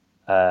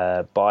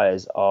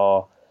buyers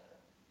are,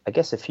 I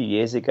guess, a few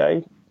years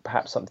ago,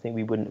 perhaps something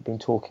we wouldn't have been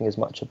talking as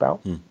much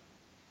about.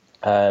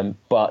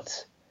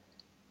 But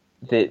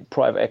the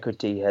private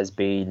equity has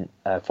been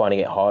finding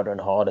it harder and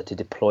harder to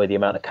deploy the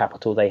amount of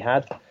capital they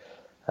had.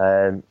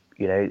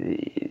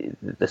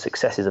 the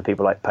successes of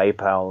people like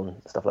PayPal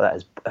and stuff like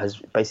that has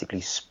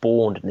basically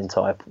spawned an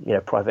entire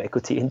private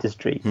equity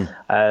industry.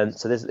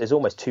 So there's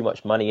almost too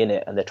much money in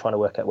it, and they're trying to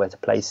work out where to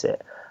place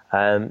it.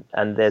 And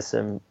there's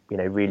some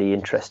really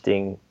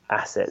interesting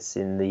assets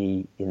in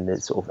the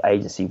sort of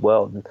agency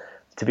world. And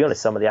to be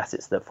honest, some of the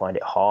assets that find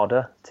it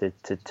harder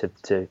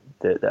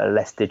that are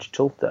less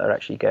digital, that are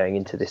actually going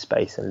into this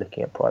space and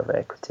looking at private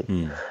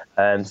equity.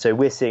 So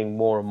we're seeing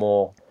more and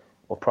more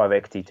of private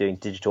equity doing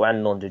digital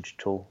and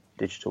non-digital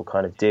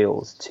kind of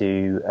deals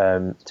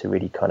to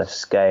really kind of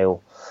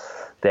scale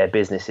their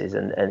businesses.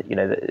 And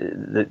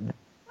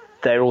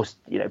they're all,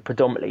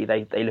 predominantly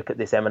they look at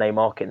this M&A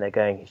market and they're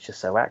going, it's just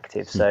so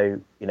active.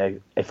 So,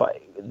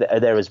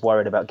 they're as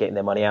worried about getting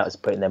their money out as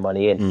putting their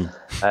money in.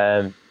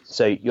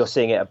 So you're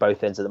seeing it at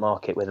both ends of the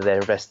market, whether they're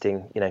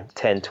investing,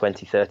 10,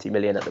 20, 30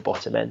 million at the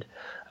bottom end,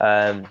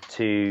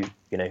 to,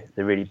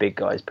 the really big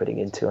guys putting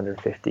in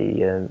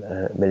 250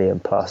 million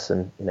plus,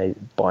 and,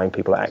 buying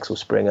people like Axel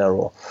Springer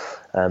or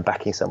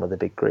backing some of the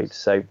big groups.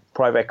 So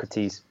private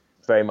equity's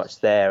very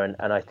much there,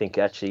 and I think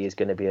actually is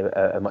going to be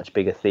a much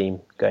bigger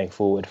theme going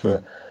forward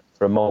for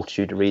a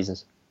multitude of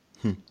reasons.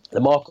 The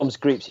Marcoms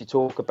groups you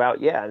talk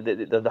about,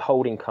 the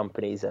holding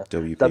companies,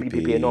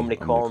 WPP and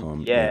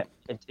Omnicom,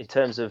 in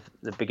terms of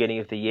the beginning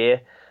of the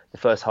year, the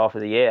first half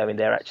of the year, I mean,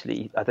 they're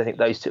actually, I don't think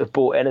those two have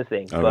bought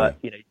anything,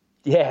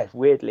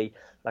 weirdly,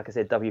 like I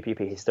said,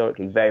 WPP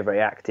historically very, very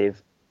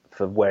active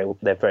for where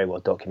they're very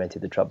well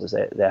documented the troubles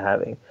they're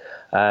having,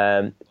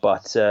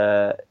 but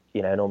and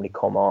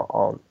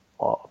Omnicom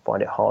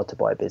find it hard to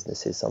buy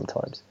businesses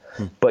sometimes.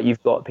 But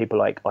you've got people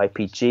like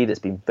IPG that's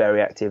been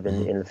very active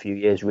in a few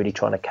years, really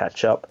trying to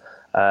catch up.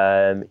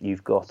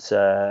 You've got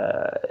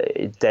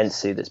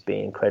Dentsu that's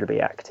been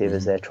incredibly active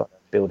as they're trying to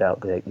build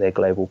out their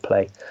global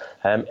play.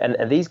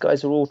 And these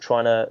guys are all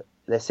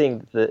they're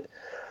seeing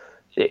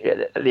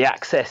the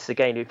access,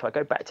 again, if I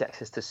go back to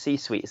access to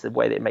C-suite, is the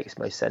way that it makes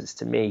most sense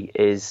to me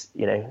is,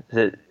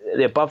 the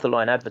above the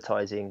line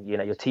advertising,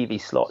 your TV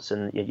slots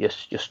and your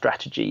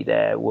strategy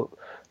there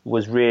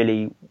was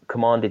really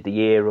commanded the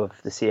ear of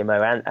the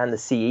CMO and the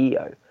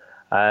CEO,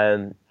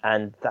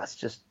 and that's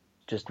just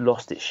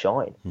lost its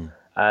shine.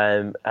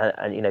 And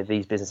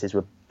these businesses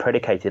were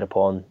predicated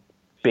upon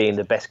being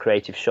the best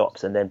creative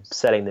shops and then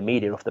selling the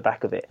media off the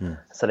back of it.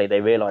 Suddenly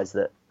they realized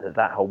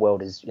that whole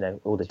world is,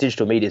 all the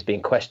digital media is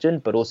being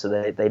questioned, but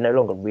also they no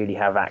longer really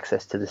have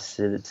access to the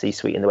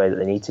C-suite in the way that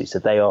they need to. So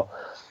they're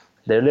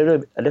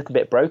a little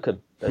bit broken,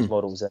 those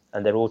models,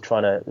 and they're all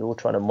trying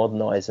to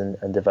modernize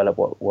and develop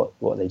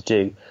what they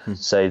do.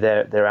 So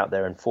they're out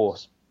there in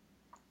force.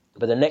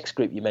 But the next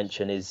group you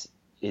mentioned is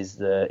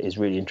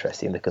really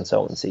interesting, the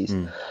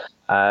consultancies.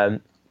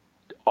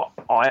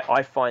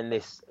 I find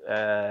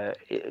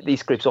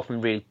these groups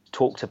often really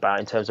talked about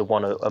in terms of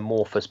one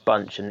amorphous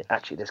bunch, and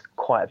actually there's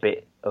quite a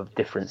bit of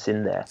difference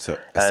in there. So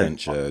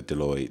Accenture,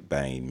 Deloitte,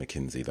 Bain,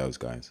 McKinsey, those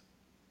guys.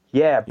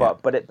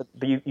 But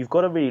you've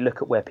got to really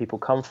look at where people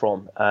come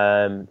from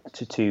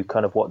to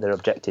kind of what their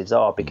objectives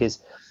are, because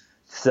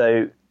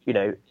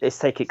let's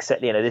take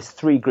there's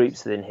three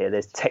groups within here.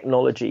 There's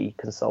technology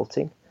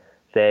consulting,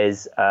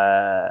 there's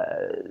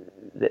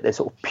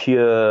sort of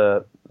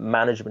pure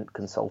management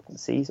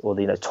consultancies, or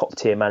the top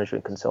tier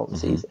management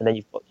consultancies, and then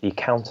you've got the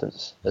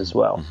accountants as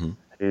well,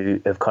 who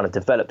have kind of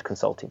developed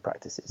consulting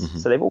practices.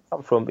 So they've all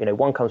come from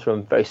one comes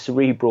from very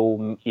cerebral,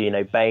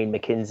 Bain,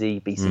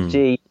 McKinsey,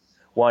 BCG.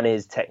 One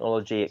is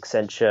technology,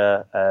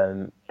 Accenture,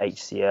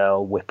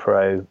 HCL,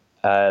 Wipro,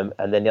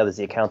 and then the other's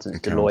the accountants,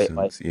 Deloitte,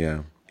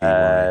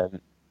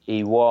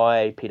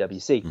 EY,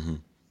 PwC.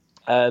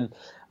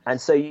 And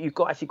so you've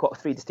actually got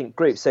three distinct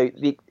groups. So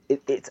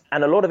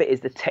and a lot of it is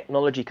the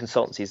technology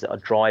consultancies that are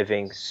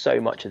driving so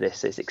much of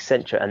this. It's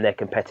Accenture and their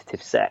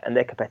competitive set, and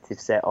their competitive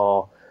set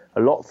are a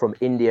lot from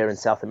India and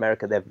South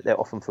America. They're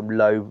often from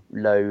low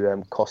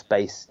cost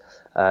base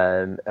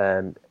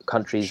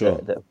countries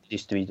that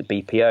used to be the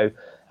BPO.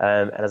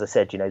 And as I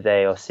said,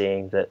 they are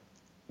seeing that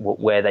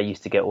where they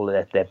used to get all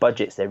of their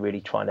budgets, they're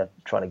really trying to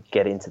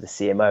get into the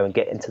CMO and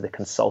get into the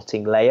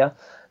consulting layer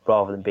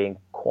rather than being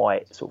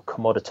quite sort of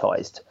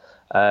commoditized.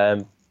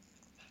 And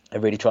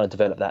really trying to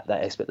develop that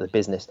aspect of the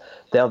business.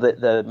 Now,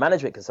 the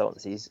management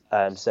consultancies,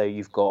 so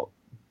you've got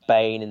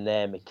Bain in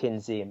there,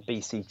 McKinsey and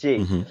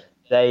BCG.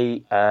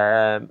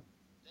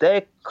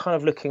 They're kind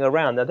of looking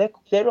around. Now, they're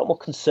a lot more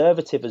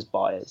conservative as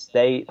buyers.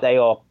 They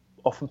are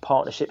often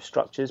partnership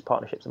structures.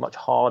 Partnerships are much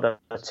harder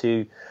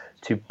to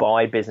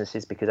buy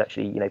businesses because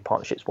actually,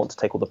 partnerships want to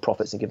take all the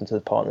profits and give them to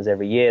the partners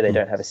every year. They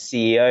don't have a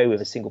CEO with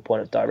a single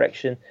point of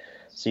direction.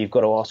 So you've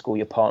got to ask all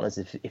your partners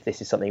if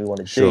this is something we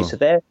want to do. So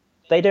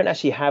they don't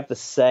actually have the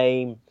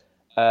same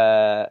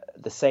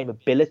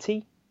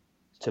ability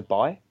to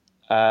buy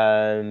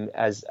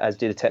as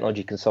do the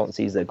technology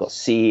consultancies. They've got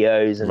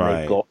CEOs and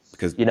they've got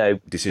because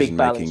decision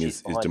making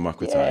is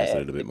democratized a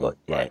little bit more.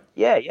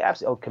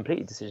 Absolutely.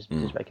 Completely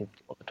decision making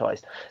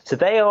democratized. So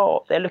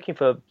they're looking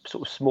for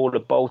sort of smaller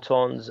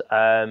bolt-ons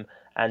and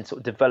sort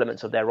of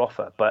developments of their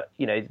offer. But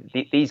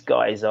these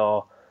guys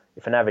are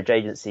if an average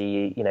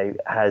agency,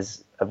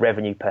 has a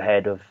revenue per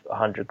head of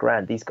 100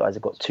 grand, these guys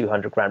have got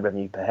 200 grand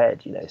revenue per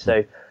head,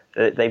 so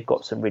they've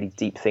got some really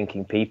deep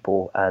thinking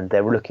people, and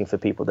they're looking for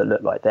people that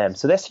look like them.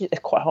 So it's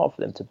quite hard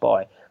for them to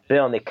buy. But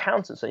on the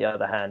accountants, on the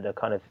other hand,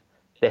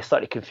 they're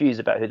slightly confused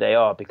about who they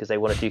are, because they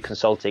want to do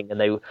consulting,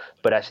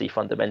 but actually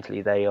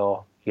fundamentally they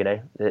are,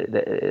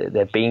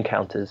 they're bean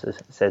counters,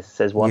 as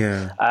says one.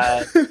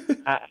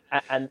 Yeah.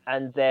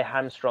 And they're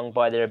hamstrung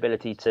by their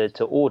ability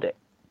to audit.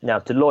 Now,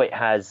 Deloitte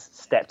has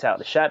stepped out of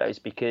the shadows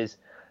because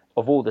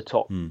of all the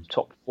top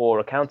 4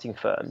 accounting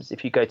firms.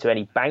 If you go to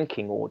any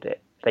banking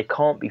audit, they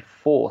can't be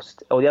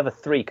forced, or the other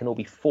 3 can all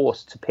be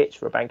forced to pitch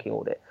for a banking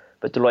audit.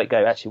 But Deloitte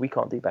go, actually, we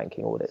can't do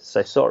banking audits,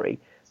 so sorry.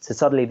 So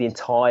suddenly the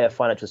entire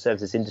financial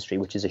services industry,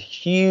 which is a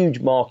huge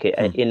market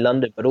in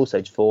London, but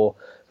also for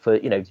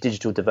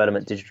digital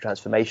development, digital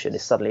transformation,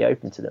 is suddenly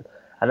open to them.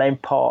 And then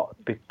part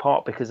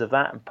because of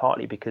that, and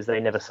partly because they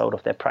never sold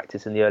off their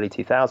practice in the early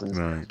 2000s,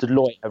 Right.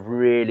 Deloitte have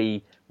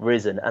really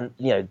risen and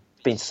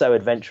been so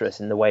adventurous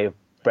in the way of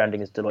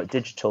branding as Deloitte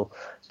Digital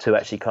to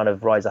actually kind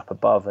of rise up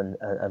above and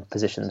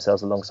position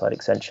themselves alongside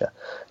Accenture.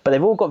 But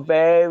they've all got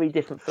very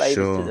different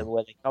flavors to them,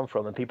 where they come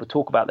from, and people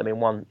talk about them in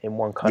one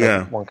kind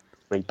of one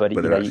category, but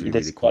they're actually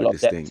there's really quite a quite lot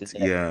of depth distinct.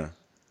 in there. Yeah.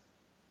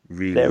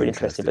 Really Very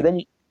interesting. But then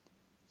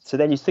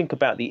you think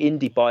about the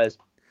indie buyers.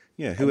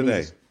 Yeah, who are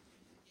they?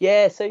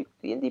 Yeah, so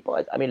the indie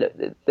buyers, I mean, look,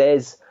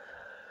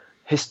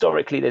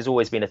 historically, there's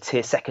always been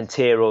a second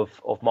tier of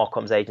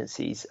Marcom's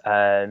agencies.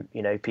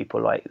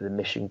 People like the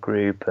Mission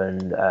Group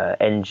and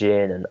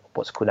Engine and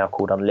what's now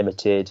called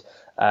Unlimited.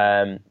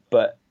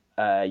 But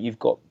you've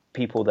got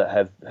people that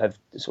have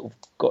sort of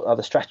got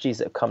other strategies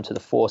that have come to the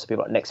fore. So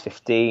people like Next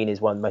 15 is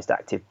one of the most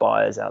active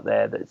buyers out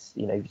there that's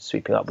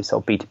sweeping up. We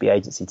sold B2B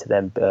agency to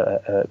them,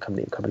 a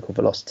company called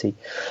Velocity.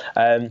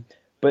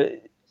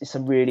 But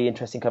some really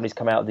interesting companies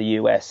come out of the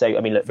US. So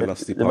I mean, look,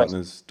 Velocity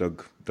Partners,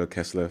 Doug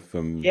Kessler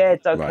from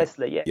Doug right.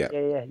 Kessler,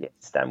 yeah.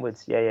 Stan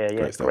Woods,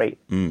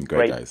 great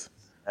guys.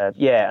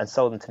 And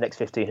sold them to Next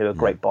 15, who are a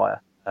great buyer,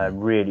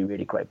 really,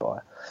 really great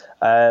buyer.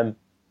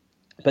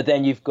 But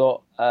then you've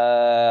got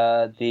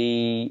so your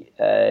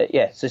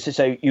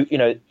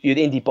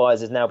indie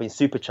buyers has now been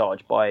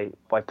supercharged by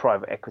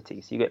private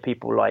equity. So you get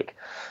people like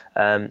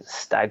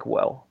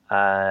Stagwell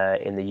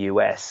in the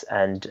US,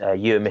 and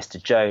You and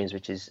Mr. Jones,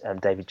 which is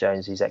David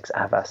Jones, who's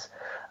ex-Havas,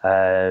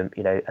 and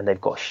they've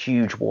got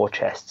huge war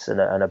chests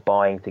and are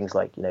buying things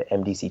like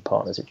MDC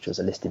Partners, which was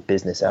a listed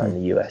business out in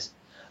the US.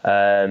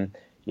 And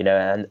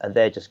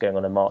they're just going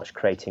on a march,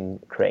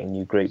 creating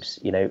new groups,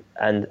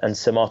 and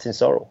Sir Martin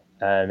Sorrell.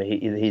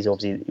 He's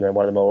obviously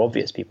one of the more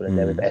obvious people in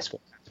there with S4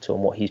 Capital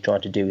and what he's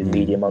trying to do with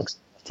Media Monks,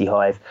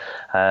 Hive,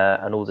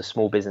 and all the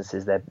small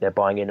businesses they're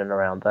buying in and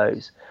around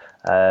those.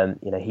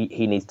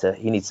 He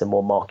needs some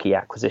more marquee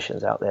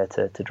acquisitions out there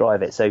to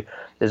drive it. So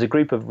there's a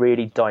group of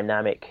really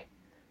dynamic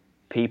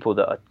people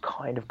that are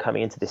kind of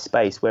coming into this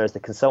space, whereas the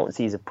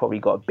consultancies have probably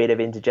got a bit of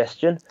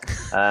indigestion.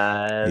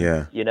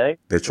 They're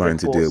trying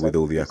to deal with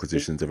all the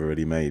acquisitions they've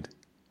already made.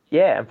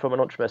 Yeah, and from an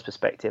entrepreneur's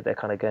perspective, they're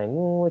kind of going,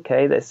 oh,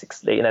 okay, that's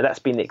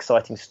been the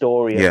exciting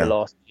story of the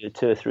last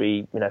 2 or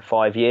 3,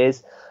 5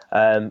 years.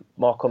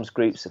 Marcom's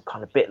groups have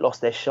kind of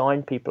lost their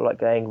shine. People are like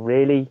going,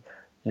 really,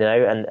 and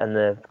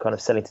the kind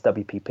of selling to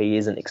WPP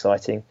isn't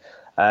exciting.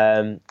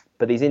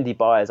 But these indie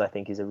buyers, I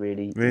think, is a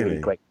really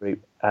great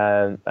group,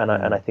 and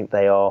I think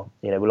they are,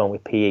 along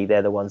with PE,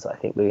 they're the ones that I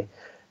think we're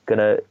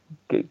gonna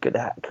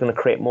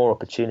create more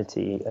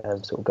opportunity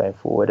sort of going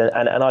forward.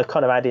 And I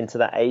kind of add into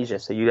that Asia.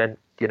 So you then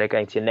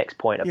going to your next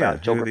point about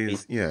geography.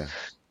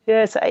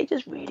 So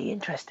Asia's really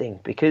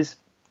interesting because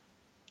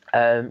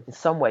in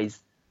some ways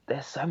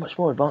they're so much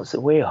more advanced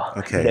than we are.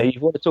 Okay. You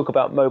want to talk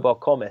about mobile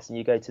commerce and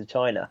you go to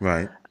China,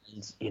 right?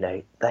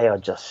 And, they are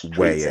just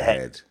way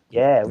ahead.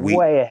 Yeah,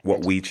 way ahead.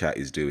 What WeChat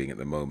is doing at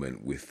the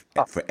moment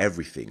for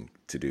everything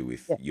to do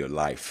with your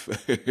life,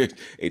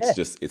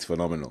 it's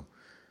phenomenal.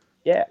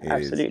 Yeah,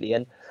 absolutely.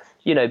 And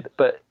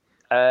but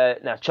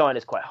now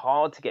China's quite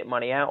hard to get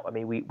money out. I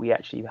mean, we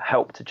actually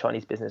helped a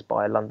Chinese business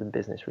buy a London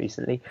business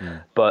recently,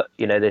 but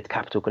the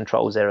capital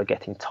controls there are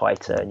getting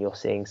tighter, and you're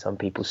seeing some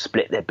people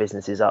split their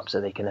businesses up so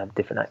they can have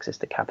different access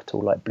to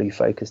capital, like Blue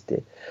Focus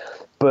did.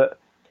 But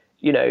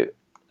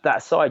that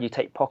aside, you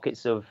take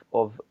pockets of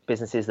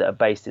businesses that are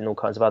based in all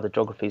kinds of other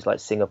geographies like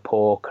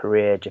Singapore,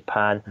 Korea,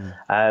 Japan,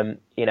 and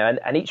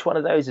each one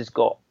of those has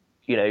got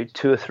 2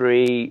 or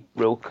 3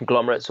 real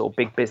conglomerates or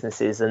big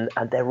businesses, and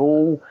they're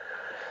all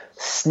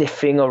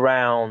sniffing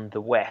around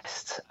the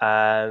West,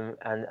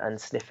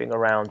 and sniffing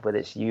around whether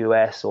it's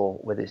US or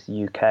whether it's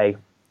the UK.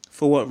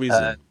 For what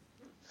reason?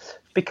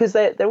 Because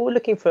they're all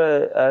looking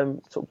for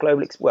sort of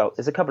global. Well,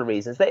 there's a couple of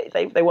reasons.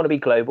 They want to be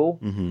global,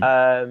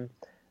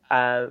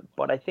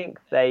 but I think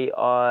they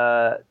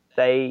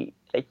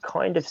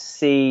kind of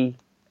see,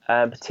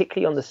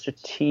 particularly on the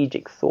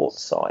strategic thought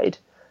side,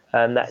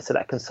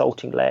 that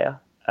consulting layer.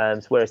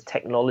 Whereas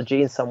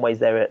technology, in some ways,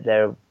 they're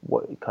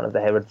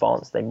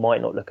advanced. They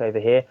might not look over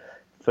here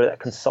for that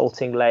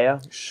consulting layer.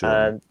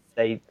 Sure.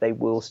 They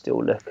will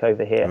still look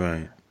over here.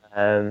 Right.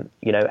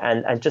 You know,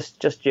 and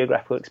just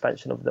geographical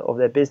expansion of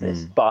their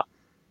business. But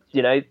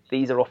you know,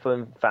 these are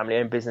often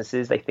family-owned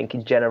businesses. They think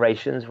in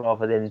generations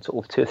rather than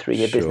sort of 2 or 3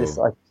 year business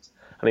cycles.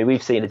 I mean,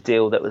 we've seen a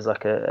deal that was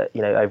like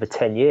over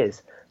 10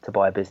 years to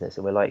buy a business,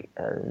 and we're like,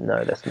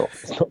 no, that's not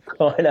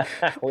kind of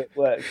how it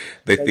works.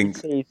 They Maybe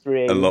think 2,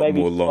 3, a lot maybe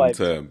more long 5.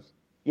 term.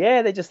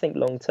 Yeah, they just think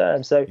long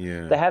term. So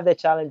Yeah. they have their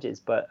challenges,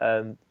 but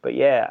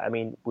yeah, I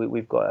mean,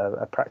 we've got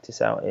a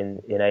practice out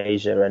in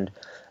Asia, and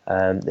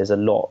there's a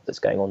lot that's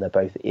going on there,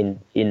 both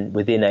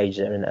within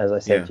Asia, and as I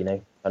said, you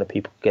know, kind of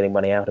people getting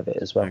money out of it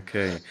as well.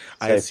 Okay. So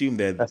I assume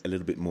they're a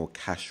little bit more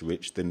cash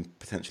rich than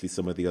potentially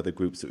some of the other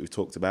groups that we've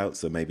talked about.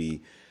 So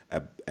maybe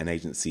an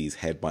agency's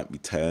head might be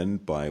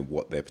turned by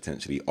what they're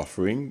potentially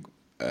offering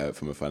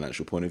from a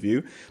financial point of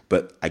view.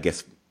 But I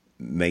guess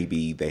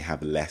maybe they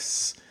have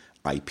less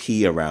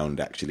IP around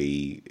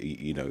actually,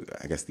 you know,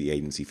 I guess the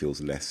agency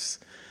feels less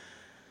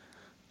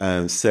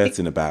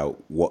certain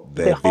about what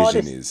their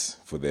vision is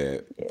for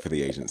the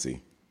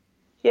agency.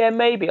 Yeah,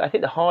 maybe. I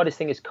think the hardest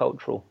thing is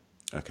cultural.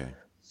 Okay.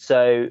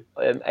 So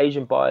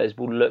Asian buyers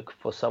will look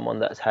for someone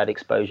that's had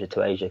exposure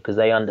to Asia because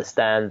they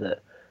understand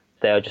that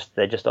there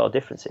just are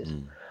differences.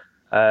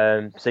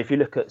 So if you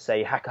look at,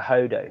 say,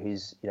 Hakuhodo,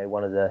 who's, you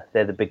know,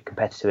 they're the big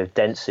competitor of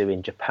Dentsu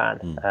in Japan,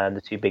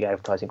 the 2 big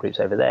advertising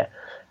groups over there.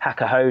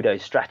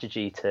 Hakuhodo's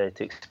strategy to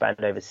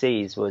expand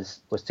overseas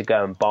was to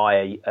go and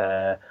buy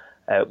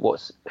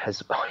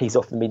he's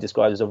often been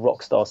described as a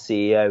rock star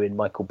CEO in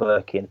Michael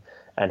Birkin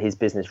and his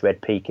business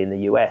Red Peak in the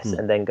US,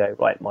 and then go,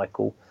 right,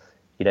 Michael,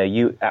 you know,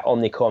 you at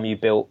Omnicom,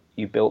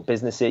 you built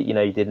businesses, you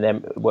know,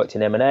 you worked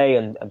in M&A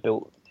and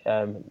built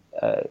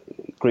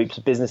groups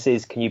of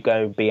businesses. Can you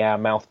go and be our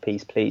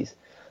mouthpiece, please,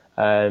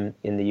 in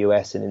the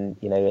US and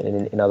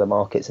in other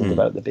markets and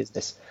develop the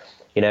business?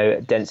 You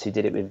know, Dentsu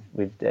did it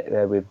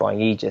with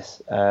buying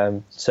Aegis.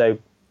 So,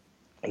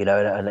 you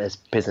know, and there's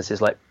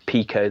businesses like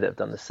Pico that have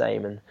done the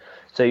same. And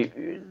so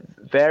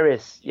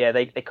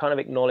they kind of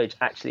acknowledge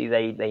actually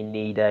they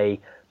need a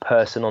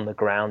person on the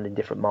ground in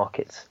different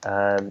markets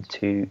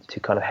to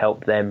kind of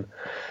help them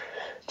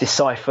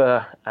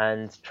decipher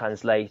and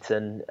translate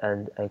and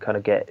kind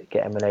of get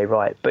M&A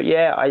right. But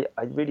yeah,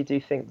 I really do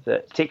think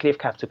that particularly if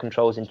capital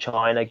controls in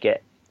China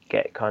get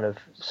kind of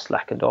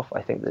slackened off,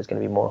 I think there's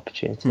going to be more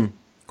opportunity.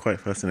 Quite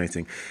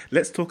fascinating.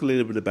 Let's talk a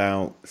little bit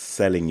about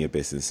selling your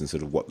business and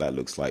sort of what that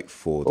looks like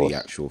for the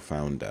actual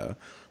founder.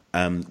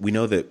 We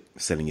know that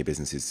selling your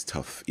business is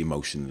tough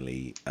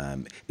emotionally.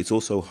 It's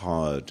also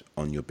hard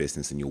on your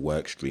business and your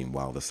work stream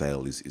while the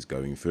sale is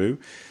going through.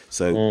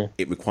 So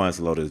it requires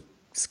a lot of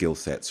skill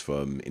sets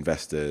from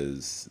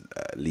investors,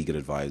 legal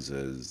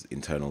advisors,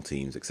 internal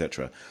teams,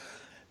 etc.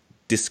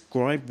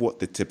 Describe what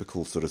the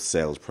typical sort of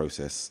sale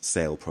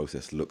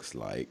process looks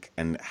like,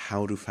 and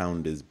how do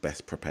founders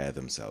best prepare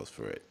themselves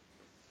for it?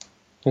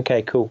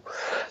 Okay, cool.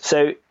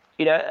 So,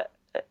 you know,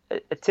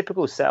 a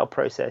typical sale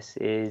process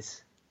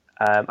is,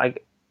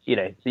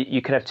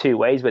 you can have 2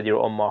 ways, whether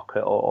you're on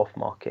market or off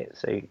market.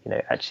 So, you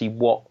know, actually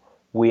what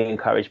we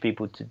encourage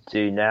people to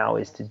do now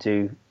is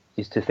to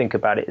think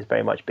about it as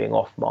very much being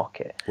off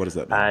market. What does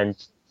that mean?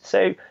 And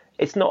so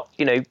it's not,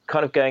 you know,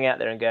 kind of going out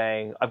there and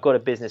going, I've got a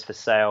business for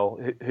sale,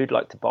 who'd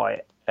like to buy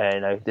it? And,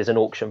 you know, there's an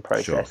auction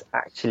process.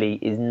 Actually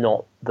is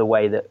not the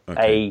way that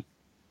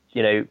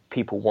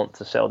people want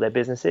to sell their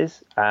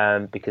businesses,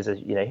 because,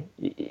 you know,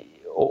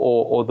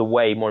 or the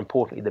way, more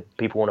importantly, that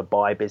people want to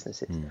buy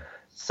businesses.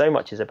 So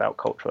much is about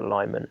cultural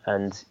alignment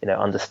and, you know,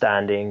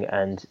 understanding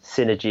and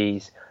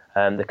synergies.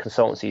 The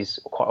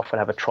consultancies quite often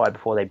have a try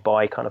before they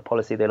buy kind of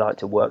policy. They like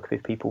to work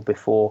with people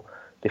before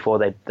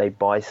they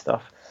buy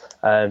stuff,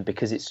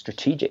 because it's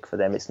strategic for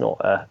them. It's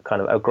not a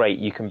kind of, oh great,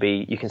 you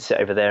can sit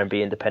over there and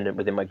be independent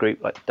within my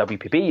group like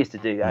WPP used to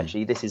do.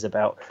 Actually, this is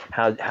about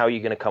how are you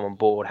going to come on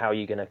board? How are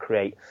you going to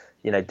create,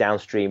 you know,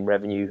 downstream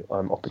revenue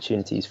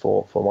opportunities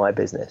for my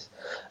business?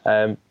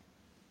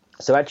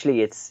 So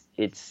actually,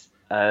 it's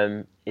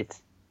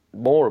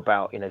more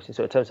about, you know,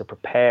 so in terms of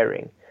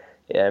preparing,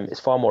 it's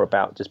far more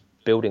about just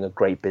building a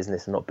great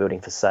business and not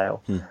building for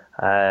sale. You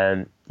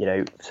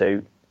know,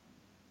 so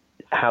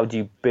how do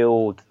you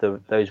build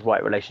those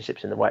right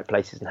relationships in the right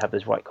places and have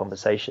those right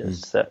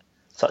conversations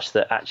such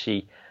that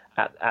actually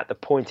at the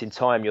point in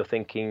time you're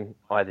thinking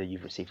either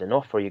you've received an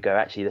offer or you go,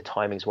 actually the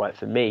timing's right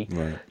for me.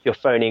 Right. You're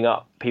phoning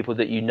up people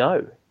that you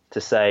know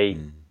to say,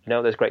 you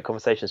know, those great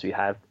conversations we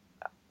have,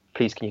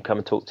 please can you come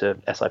and talk to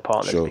SI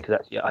Partners, because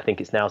actually I think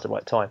it's now's the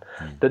right time.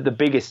 The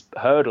biggest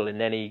hurdle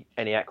in any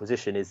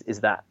acquisition is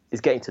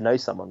getting to know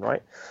someone,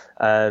 right?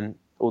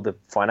 All the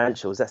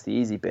financials, that's the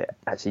easy bit.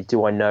 Actually,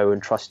 do I know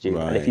and trust you?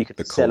 Right. And if you can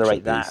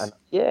accelerate that, and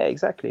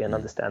and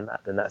understand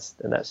that, then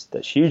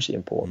that's hugely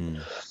important.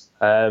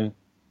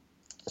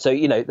 So,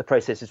 you know, the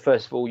process is,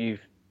 first of all, you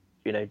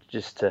know,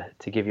 just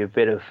to give you a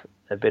bit of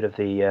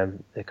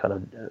the kind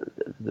of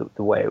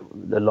the way,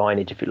 the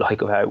lineage, if you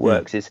like, of how it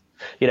works is,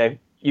 you know,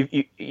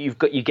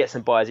 you get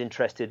some buyers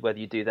interested, whether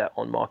you do that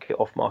on market,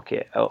 off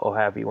market, or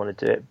however you want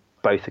to do it.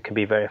 Both can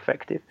be very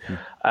effective.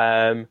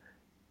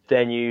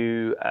 then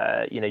you're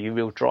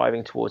real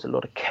driving towards a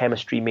lot of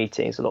chemistry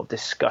meetings, a lot of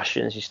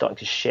discussions. You're starting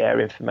to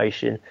share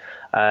information.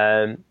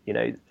 That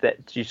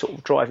you're sort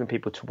of driving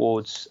people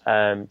towards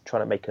trying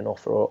to make an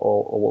offer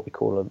or what we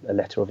call a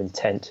letter of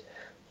intent,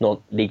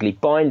 not legally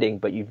binding,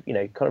 but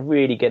kind of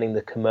really getting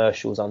the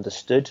commercials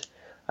understood,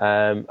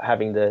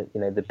 having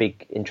the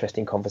big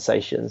interesting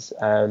conversations,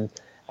 and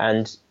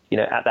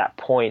at that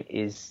point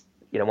is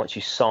once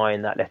you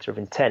sign that letter of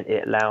intent,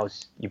 it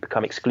allows you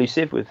become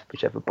exclusive with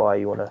whichever buyer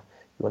you want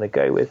to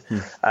go with,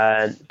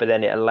 but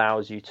then it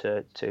allows you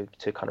to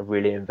kind of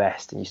really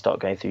invest, and you start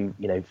going through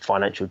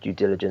financial due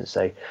diligence,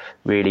 so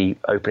really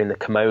opening the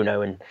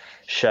kimono and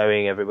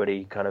showing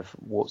everybody kind of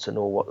warts and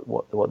all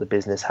what the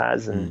business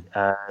has, and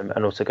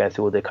also going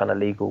through all the kind of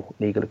legal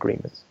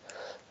agreements.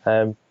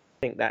 I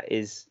think that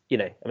is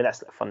that's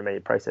the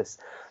fundamental process,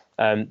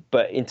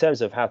 but in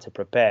terms of how to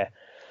prepare,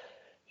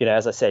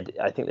 as I said,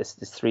 I think there's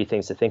three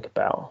things to think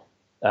about.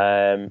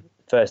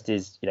 First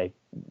is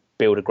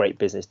build a great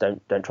business.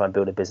 Don't try and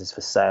build a business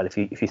for sale. If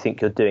you think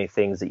you're doing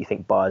things that you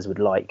think buyers would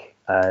like,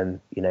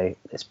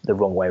 it's the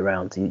wrong way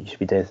around. You should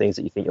be doing things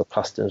that you think your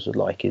customers would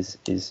like. Is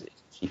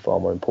far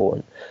more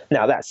important.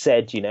 Now that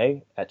said,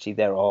 actually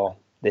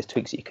there's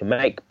tweaks that you can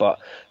make, but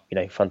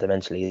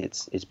fundamentally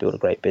it's build a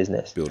great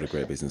business. Build a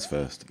great business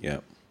first.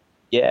 Yeah.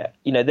 Yeah.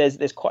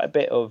 There's quite a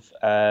bit of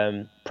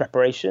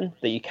preparation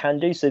that you can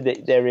do, so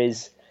that there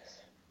is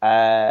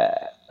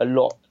a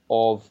lot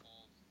of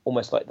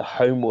almost like the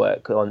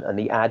homework on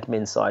the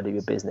admin side of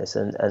your business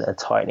and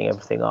tightening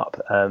everything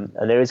up.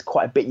 And there is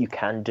quite a bit you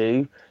can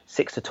do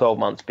 6 to 12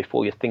 months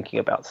before you're thinking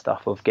about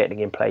stuff of getting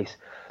in place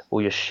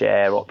all your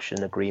share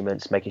option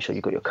agreements, making sure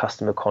you've got your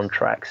customer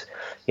contracts,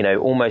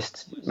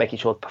 almost making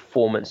sure the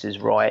performance is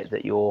right,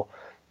 that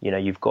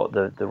you've got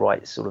the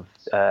right sort of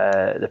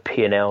the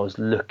P&Ls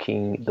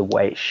looking the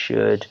way it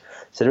should.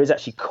 So there is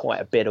actually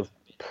quite a bit of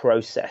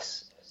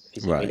process.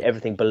 Right.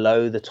 Everything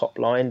below the top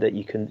line that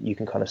you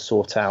can kind of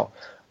sort out,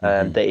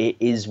 that it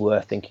is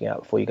worth thinking out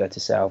before you go to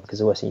sell, because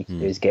the worst thing you can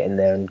do is get in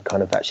there and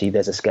kind of actually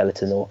there's a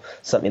skeleton or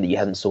something that you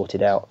hadn't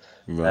sorted out.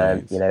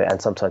 Right.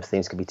 And sometimes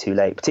things can be too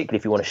late, particularly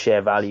if you want to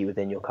share value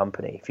within your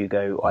company. If you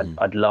go,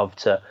 I'd love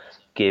to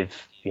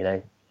give,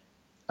 I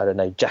don't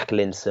know,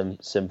 Jacqueline some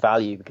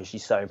value because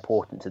she's so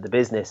important to the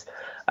business,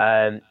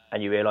 and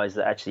you realise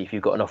that actually if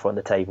you've got an offer on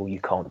the table, you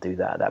can't do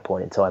that at that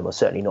point in time, or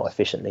certainly not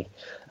efficiently.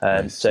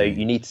 So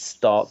you need to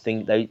start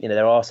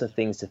there are some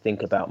things to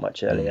think about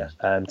much earlier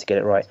to get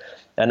it right.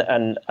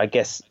 And I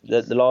guess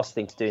the last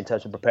thing to do in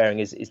terms of preparing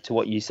is to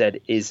what you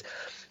said is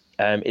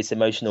it's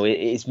emotional. It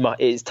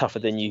is tougher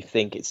than you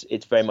think.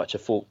 It's very much a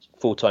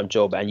full-time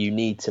job, and you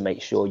need to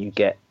make sure you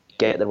get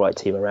the right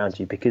team around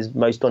you, because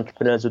most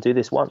entrepreneurs will do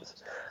this once.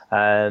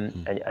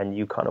 And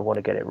you kind of want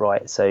to get it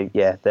right. So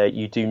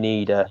you do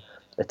need a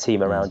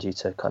team around you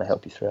to kind of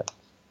help you through it.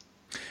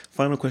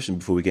 Final question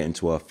before we get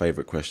into our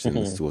favorite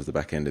questions towards the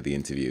back end of the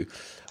interview.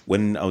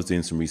 When I was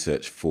doing some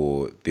research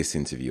for this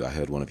interview, I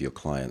heard one of your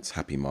clients,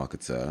 Happy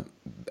Marketer,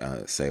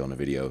 say on a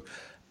video,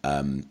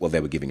 they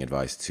were giving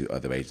advice to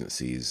other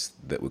agencies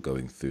that were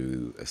going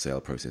through a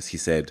sale process. He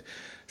said,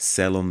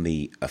 sell on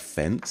the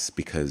offense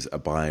because a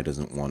buyer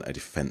doesn't want a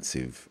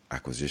defensive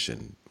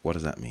acquisition. What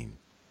does that mean?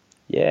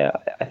 Yeah,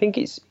 I think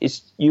it's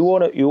you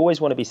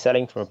always want to be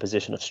selling from a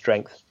position of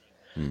strength,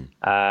 and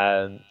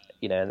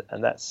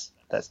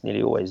that's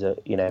nearly always a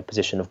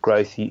position of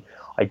growth.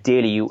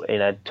 Ideally,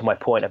 to my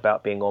point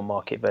about being on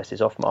market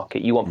versus off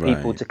market, you want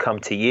people to come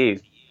to you,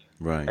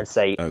 and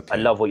say, I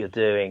love what you're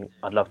doing.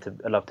 I'd love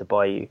to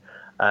buy you.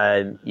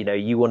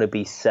 You want to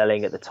be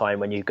selling at the time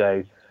when you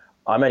go,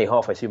 I'm only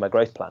halfway through my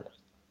growth plan.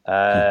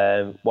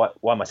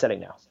 Why am I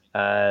selling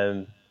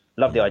now?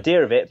 Love the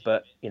idea of it,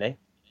 but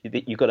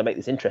you've got to make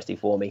this interesting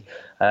for me.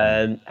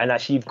 And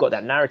actually you've got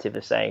that narrative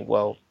of saying,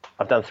 well,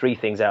 I've done 3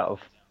 things out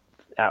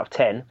of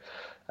 10.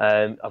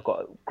 I've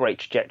got a great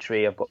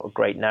trajectory. I've got a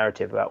great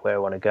narrative about where I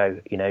want to go.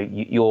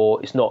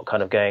 It's not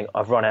kind of going,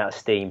 I've run out of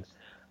steam.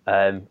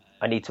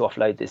 I need to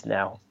offload this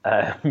now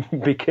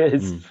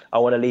because I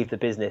want to leave the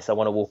business. I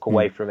want to walk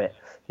away from it.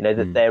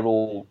 That they're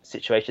all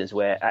situations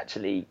where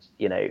actually,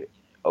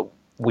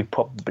 we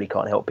probably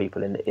can't help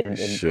people in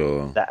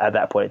that, at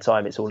that point in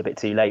time. It's all a bit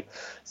too late.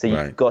 So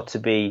you've got to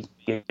be,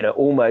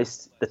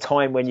 almost the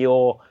time when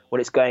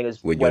it's going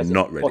as well as it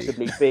could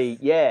possibly be.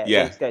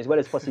 When it's going as well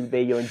as possibly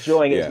be. You're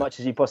enjoying it as much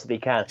as you possibly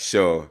can.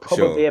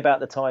 Probably about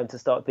the time to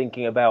start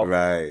thinking about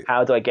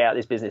how do I get out of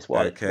this business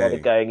while the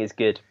going is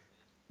good.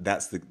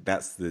 That's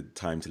the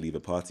time to leave a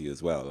party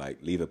as well. Like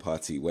leave a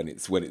party when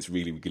it's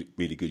really,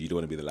 really good. You don't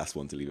want to be the last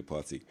one to leave a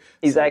party.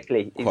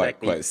 Exactly.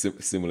 Quite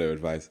similar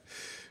advice.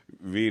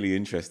 Really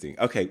interesting.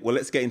 Okay, well,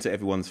 let's get into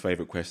everyone's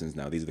favorite questions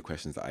now. These are the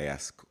questions that I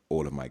ask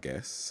all of my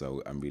guests,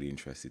 so I'm really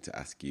interested to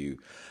ask you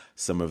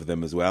some of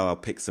them as well. I'll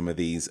pick some of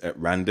these at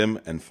random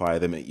and fire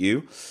them at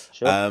you.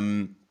 Sure.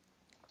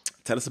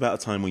 Tell us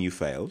about a time when you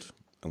failed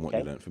and what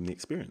you learned from the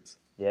experience.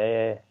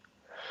 Yeah.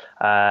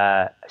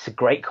 It's a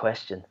great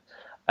question.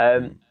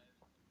 Do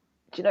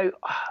you know,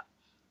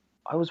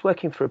 I was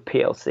working for a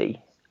PLC,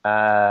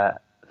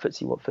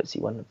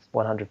 FTSE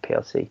 100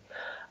 PLC.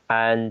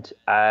 and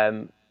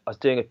I was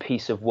doing a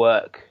piece of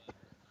work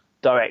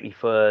directly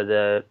for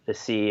the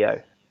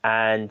CEO.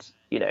 And,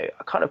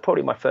 kind of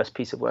probably my first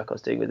piece of work I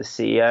was doing with the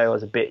CEO, I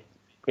was a bit,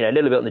 a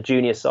little bit on the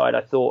junior side,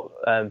 I thought,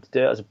 to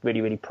do it. I was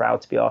really, really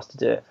proud to be asked to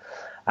do it.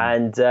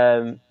 And,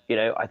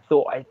 I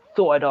thought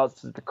I'd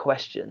answered the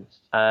question,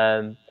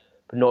 but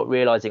not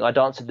realizing I'd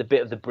answered the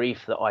bit of the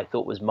brief that I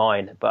thought was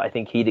mine, but I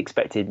think he'd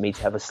expected me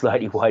to have a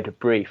slightly wider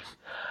brief.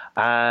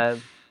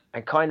 And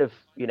kind of,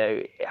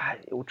 it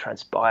all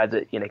transpired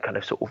that, kind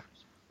of sort of,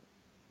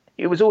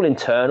 it was all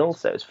internal,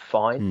 so it was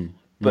fine.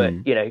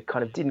 But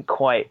kind of didn't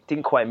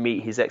quite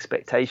meet his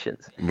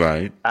expectations.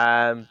 Right.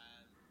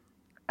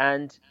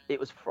 And it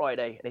was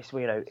Friday, and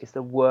it's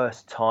the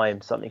worst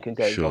time something can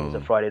go wrong as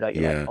a Friday night.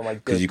 You're like, oh my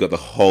god, because you got the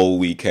whole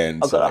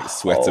weekend to like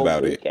sweat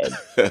about weekend.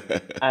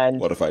 it. And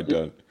what have I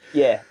done?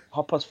 Yeah,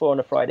 5:30 on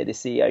a Friday. The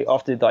CEO,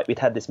 after we'd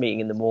had this meeting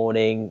in the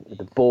morning with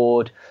the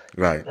board,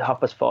 right?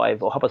 5:30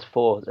 or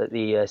 4:30,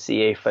 the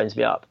CEO phones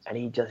me up, and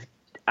he just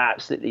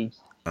absolutely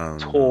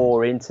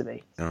tore into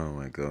me. Oh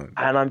my god!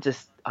 And I'm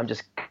just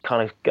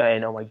kind of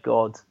going, oh my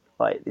god,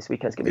 like this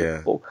weekend's gonna be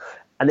awful.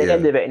 And then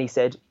end of it, and he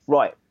said,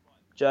 right,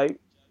 Joe,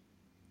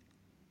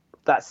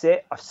 that's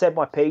it. I've said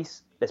my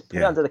piece. Let's put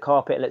it under the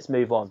carpet and let's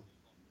move on.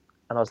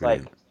 And I was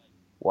like,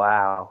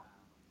 wow.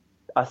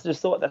 I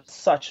just thought that's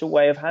such a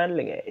way of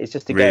handling it. It's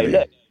just to go,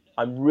 look,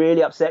 I'm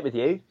really upset with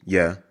you.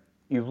 Yeah.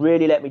 You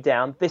really let me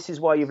down. This is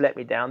why you've let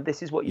me down.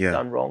 This is what you've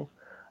done wrong.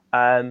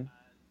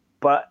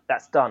 But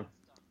that's done.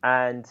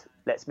 And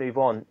let's move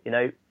on.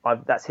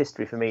 That's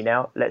history for me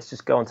now. Let's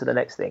just go on to the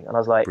next thing. And I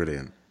was like,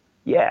 brilliant.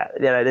 Yeah,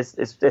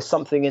 there's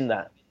something in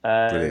that.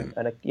 Brilliant.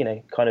 And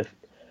kind of,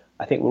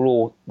 I think we're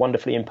all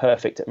wonderfully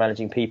imperfect at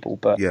managing people,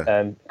 but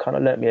kind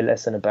of learnt me a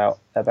lesson about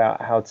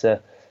how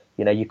to,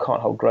 you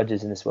can't hold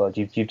grudges in this world.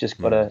 You've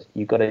just got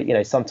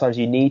to, sometimes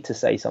you need to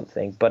say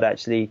something, but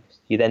actually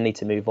you then need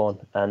to move on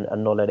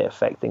and not let it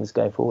affect things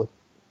going forward.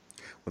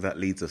 Well, that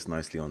leads us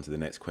nicely on to the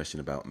next question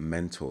about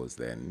mentors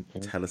then.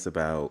 Tell us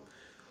about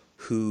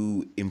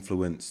who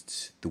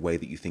influenced the way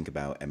that you think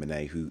about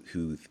M&A,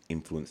 who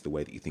influenced the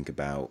way that you think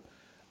about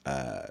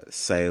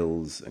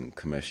sales and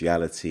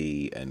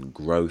commerciality and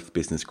growth,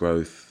 business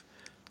growth.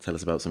 Tell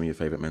us about some of your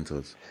favorite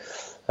mentors.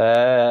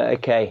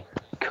 Okay,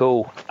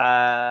 cool.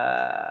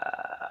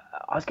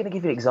 I was going to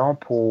give you an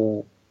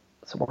example.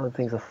 So one of the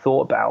things I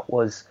thought about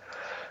was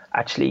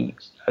actually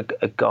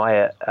a guy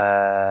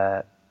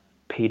at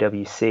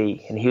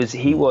PwC, and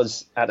he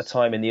was at a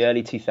time in the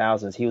early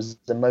 2000s. He was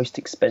the most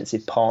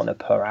expensive partner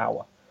per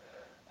hour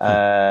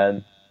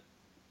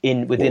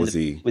within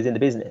the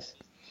business.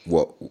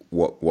 What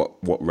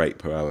rate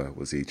per hour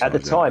was he charging?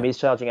 At the time, he was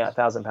charging out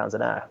 £1,000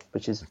 an hour,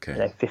 which is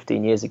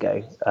 15 years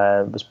ago.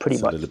 Was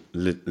pretty much a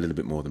little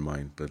bit more than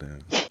mine, but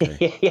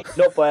yeah,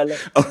 not by a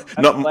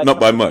lot. Not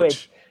by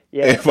much.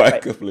 Yeah, by a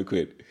couple of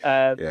quid.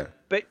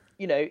 But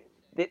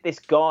this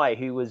guy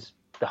who was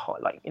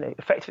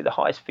effectively the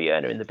highest fee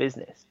earner in the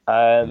business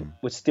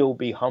would still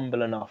be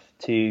humble enough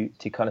to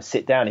kind of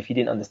sit down if you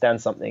didn't understand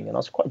something. And I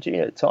was quite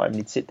junior at the time, and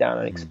he'd sit down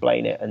and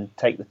explain it and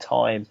take the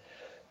time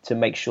to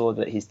make sure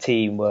that his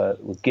team were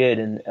good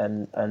and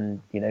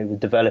were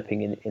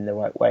developing in the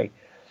right way.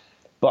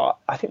 But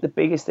I think the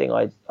biggest thing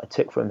I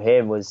took from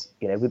him was,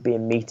 we'd be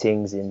in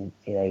meetings in,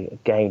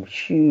 again,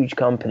 huge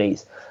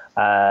companies.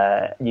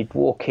 You'd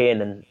walk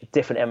in and a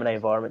different M&A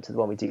environment to the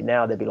one we do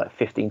now. There'd be like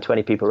 15,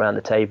 20 people around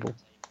the table.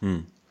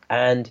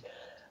 And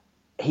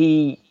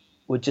he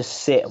would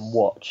just sit and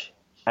watch.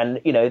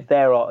 And,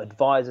 there are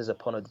advisors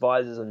upon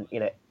advisors and,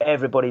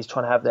 everybody's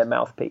trying to have their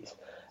mouthpiece.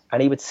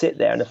 And he would sit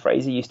there, and the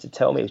phrase he used to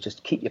tell me was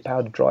just keep your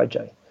powder dry,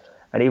 Joe.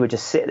 And he would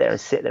just sit there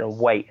and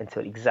wait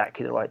until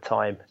exactly the right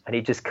time. And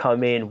he'd just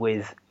come in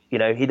with, he'd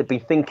have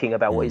been thinking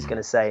about what he's going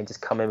to say and just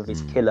come in with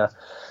his killer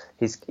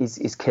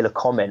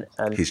comment.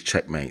 And his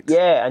checkmate.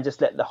 Yeah, and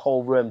just let the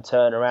whole room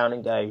turn around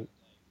and go,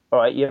 all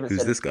right, you haven't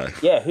Who's said this guy?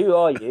 Yeah, who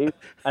are you?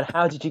 And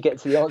how did you get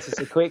to the answer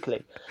so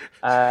quickly?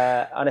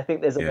 And I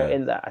think there's a lot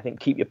in that. I think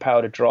keep your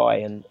powder dry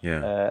and,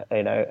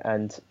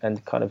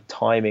 and kind of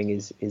timing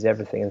is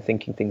everything and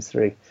thinking things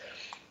through.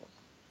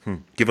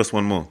 Give us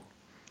one more.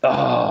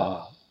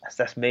 Oh,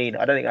 that's mean.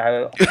 I don't think I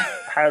have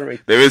Harry.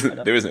 There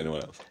isn't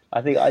anyone else.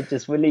 I think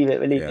we'll leave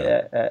it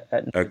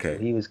at okay.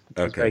 He was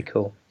very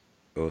cool.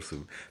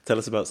 Awesome. Tell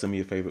us about some of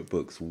your favorite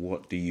books.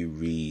 What do you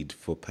read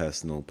for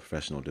personal,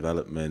 professional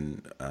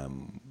development?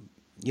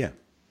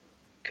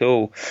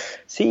 Cool.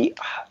 See,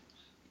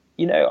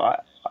 I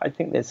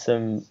think there's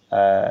some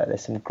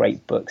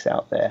great books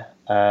out there.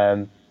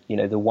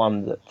 The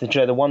one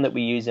that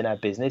we use in our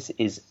business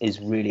is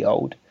really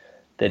old.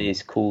 That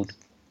is called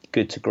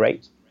Good to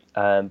Great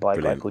by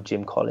a guy called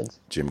Jim Collins.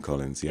 Jim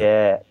Collins,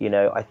 yeah.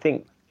 Yeah, I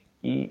think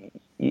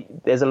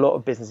there's a lot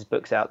of business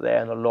books out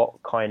there and a lot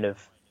kind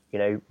of,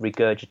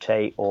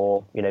 regurgitate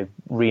or,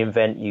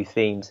 reinvent new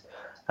themes.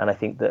 And I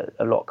think that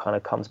a lot kind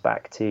of comes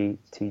back to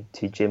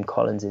Jim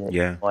Collins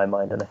in my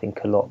mind. And I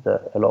think a lot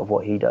of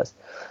what he does.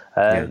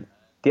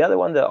 The other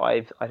one that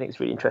I think is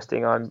really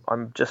interesting,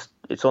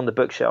 it's on the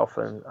bookshelf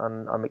and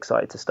I'm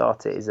excited to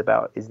start it, is the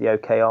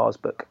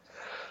OKRs book.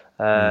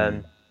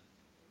 And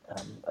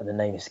the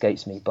name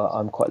escapes me, but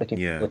I'm quite looking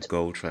Yeah, forward to.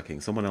 goal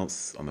tracking. Someone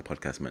else on the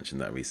podcast mentioned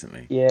that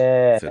recently.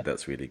 Yeah, Said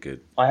that's really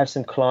good. I have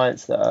some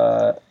clients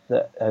are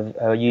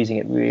using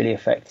it really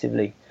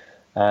effectively.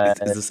 Uh,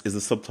 Is the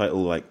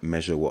subtitle like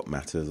 "Measure What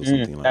Matters" or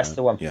something like that's that?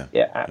 the one. Yeah.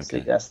 Yeah, Okay.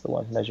 absolutely, that's the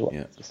one. Measure what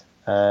Yeah.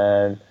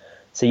 matters.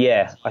 So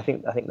yeah, I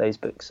think those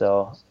books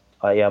are.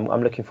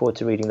 I'm looking forward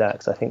to reading that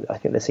because I think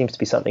there seems to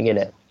be something in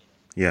it.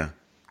 Yeah.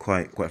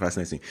 Quite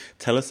fascinating.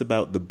 Tell us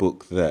about the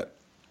book that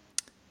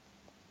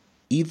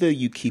either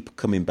you keep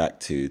coming back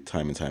to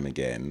time and time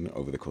again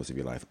over the course of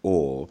your life,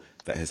 or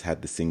that has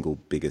had the single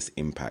biggest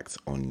impact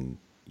on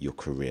your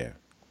career.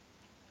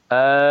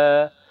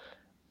 Uh,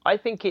 I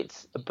think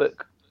it's a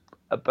book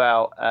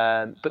about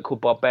book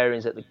called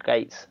Barbarians at the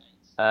Gates.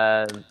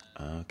 Um,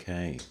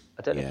 Okay.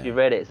 I don't know if you Yeah.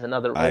 read it. It's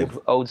another I've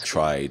old school.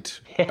 tried.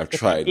 I've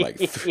tried like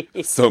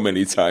so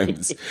many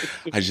times.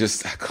 I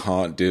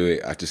can't do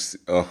it. I just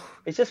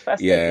It's just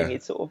fascinating. yeah.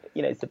 It's sort of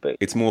it's a book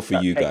It's more for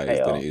about you guys than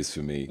KKR. it is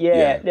for me. Yeah,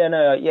 Yeah. yeah,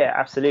 no, yeah,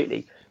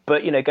 absolutely.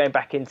 But going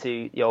back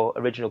into your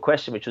original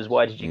question, which was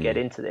why did you get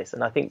into this?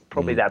 And I think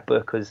probably that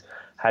book has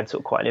had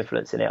sort of quite an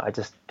influence in it. I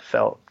just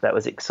felt that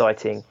was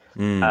exciting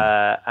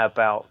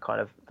about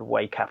kind of the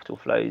way capital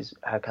flows,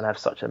 how it can have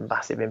such a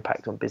massive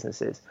impact on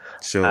businesses,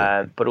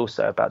 Sure. but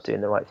also about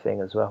doing the right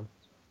thing as well.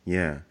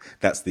 Yeah.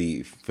 That's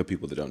for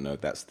people that don't know,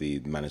 that's the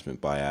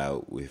management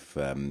buyout with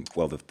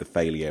the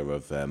failure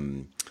of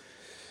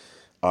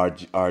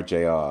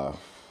RJR.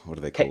 What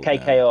are they called now?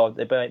 KKR,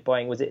 they're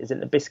buying, is it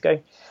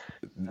Nabisco?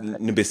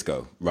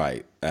 Nabisco,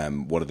 right.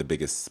 One of the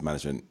biggest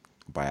management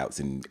buyouts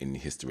in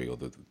history, or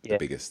the Yeah.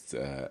 biggest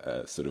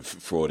sort of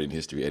fraud in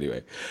history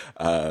anyway.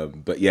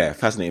 But yeah,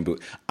 fascinating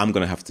book. I'm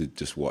going to have to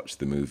just watch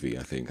the movie,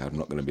 I think. I'm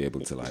not going to be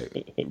able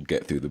to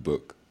get through the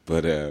book.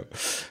 But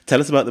tell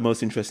us about the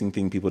most interesting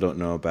thing people don't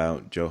know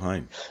about Joe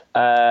Hine.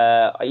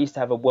 I used to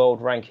have a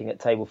world ranking at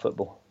table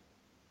football.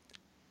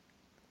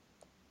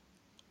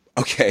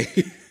 Okay.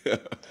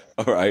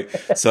 All right.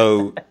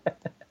 So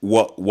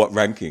what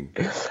ranking?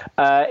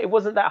 It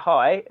wasn't that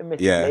high, Yeah.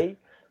 admittedly,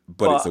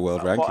 But it's a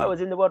world but I ranking.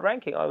 was in the world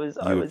ranking. I You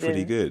were was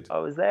pretty good. I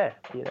was there.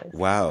 It's the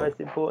Wow. most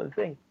important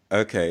thing.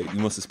 Okay. You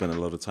must have spent a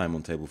lot of time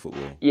on table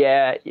football.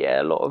 Yeah,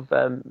 yeah, a lot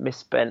of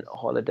misspent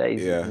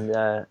holidays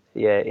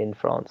Yeah. in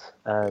France,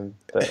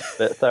 but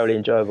thoroughly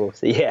enjoyable.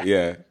 So yeah,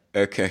 Yeah.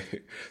 Okay.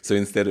 So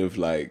instead of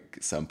like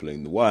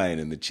sampling the wine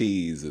and the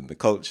cheese and the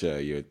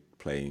culture, you're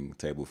playing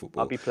table I'll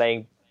football. be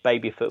playing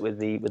babyfoot with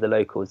the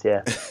locals.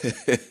 Yeah.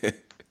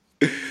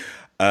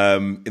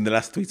 In the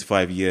last 3 to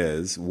 5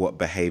 years, what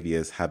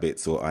behaviors,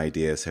 habits, or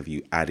ideas have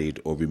you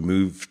added or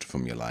removed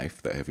from your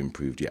life that have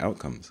improved your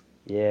outcomes?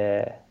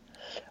 Yeah.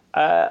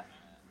 I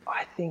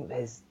think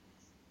there's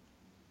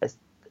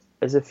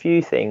there's a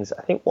few things.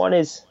 I think one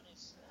is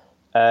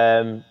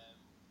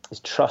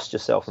trust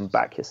yourself and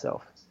back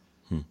yourself.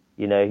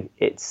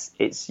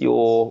 It's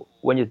your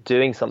when you're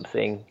doing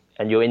something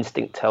and your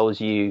instinct tells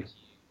you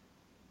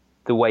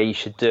the way you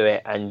should do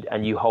it,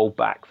 and you hold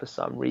back for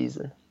some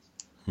reason.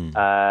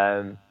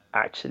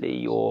 Actually,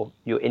 your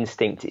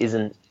instinct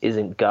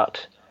isn't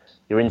gut.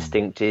 Your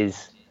instinct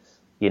is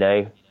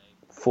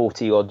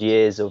 40 odd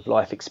years of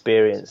life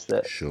experience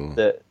Sure.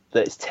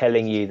 that's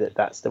telling you that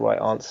that's the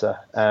right answer.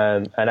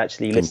 And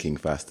actually, Thinking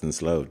fast and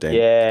slow.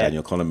 yeah,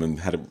 Daniel Kahneman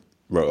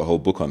wrote a whole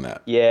book on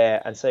that.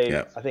 yeah. And so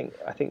Yeah. I think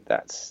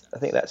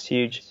that's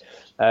huge.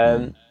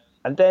 And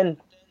then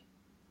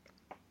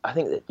I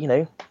think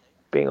that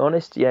being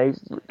honest, trying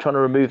to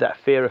remove that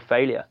fear of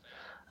failure.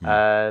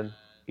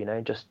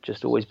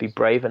 Just always be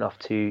brave enough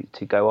to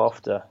go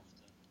after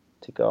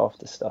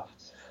stuff,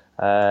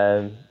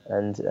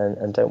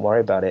 and don't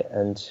worry about it.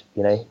 And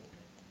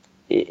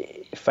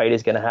failure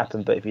is going to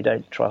happen, but if you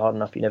don't try hard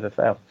enough, you never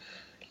fail.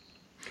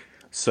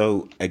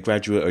 So a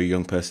graduate or a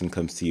young person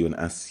comes to you and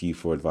asks you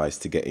for advice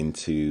to get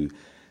into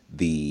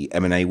the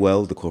M&A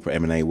world, the corporate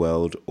M&A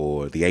world,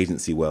 or the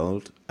agency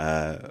world.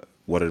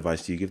 What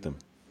advice do you give them?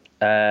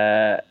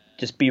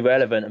 Just be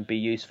relevant and be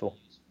useful.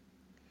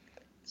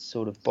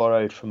 Sort of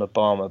borrowed from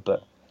Obama,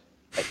 but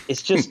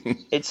it's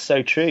it's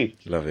so true.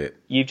 Love it.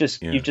 You've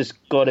just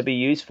got to be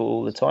useful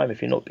all the time.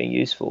 If you're not being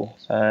useful,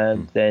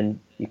 then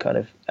you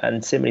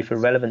and similarly for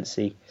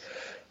relevancy,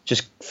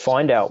 just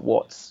find out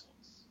what's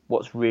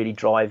really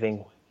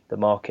driving the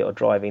market or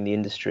driving the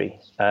industry.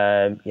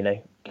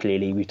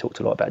 Clearly we talked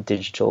a lot about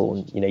digital,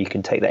 and you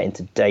can take that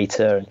into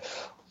data and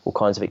all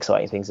kinds of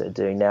exciting things that are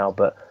doing now,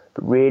 but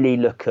really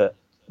look at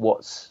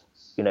what's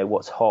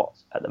hot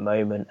at the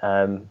moment.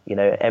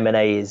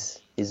 M&A is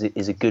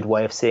a good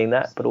way of seeing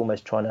that, but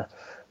almost trying to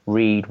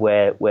read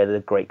where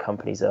the great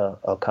companies are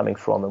coming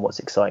from and what's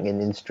exciting in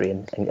the industry,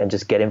 and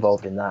just get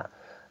involved in that,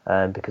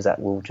 because that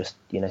will just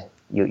you've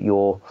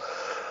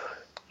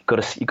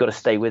got to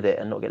stay with it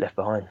and not get left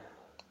behind.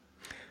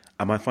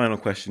 And my final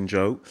question,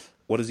 Joe,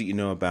 what is it you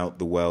know about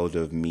the world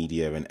of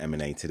media and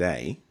M&A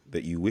today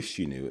that you wish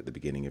you knew at the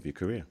beginning of your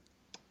career?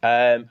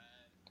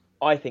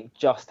 I think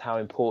just how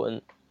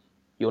important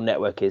your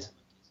network is.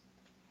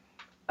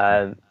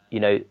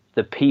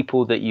 The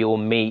people that you'll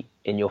meet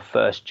in your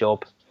first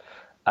job,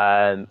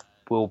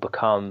 will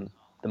become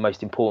the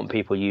most important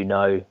people you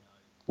know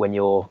when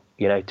you're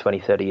 20,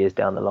 30 years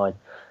down the line.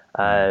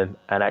 And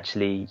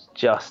actually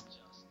just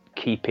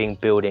keeping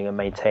building and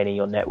maintaining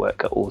your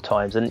network at all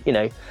times. And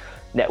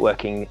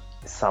networking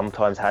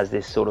sometimes has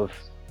this sort of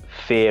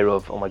fear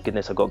of, oh my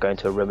goodness, I've got to go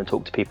into a room and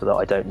talk to people that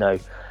I don't know.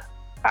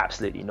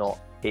 Absolutely not.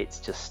 It's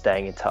just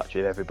staying in touch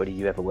with everybody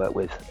you ever work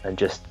with and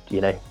just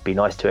be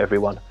nice to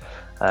everyone,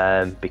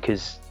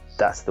 because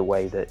that's the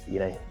way that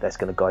that's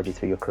going to guide you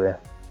through your career.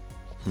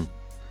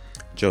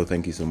 Joe,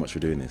 thank you so much for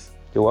doing this.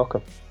 You're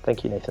welcome.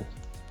 Thank you, Nathan.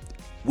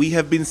 We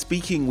have been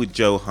speaking with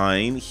Joe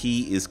Hine.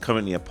 He is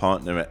currently a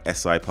partner at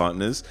SI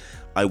Partners.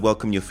 I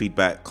welcome your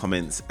feedback,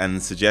 comments,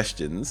 and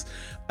suggestions.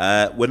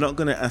 We're not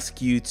going to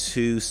ask you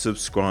to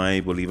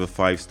subscribe or leave a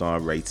 5-star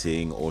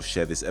rating or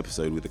share this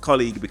episode with a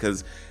colleague,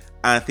 because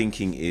our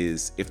thinking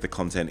is if the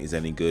content is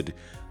any good,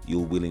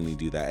 you'll willingly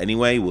do that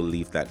anyway. We'll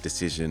leave that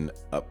decision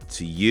up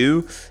to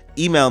you.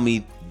 Email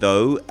me,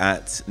 though,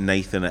 at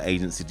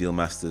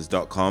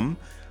nathan@agencydealmasters.com.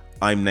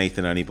 I'm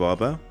Nathan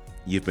Anibaba.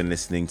 You've been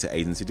listening to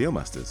Agency Deal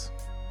Masters.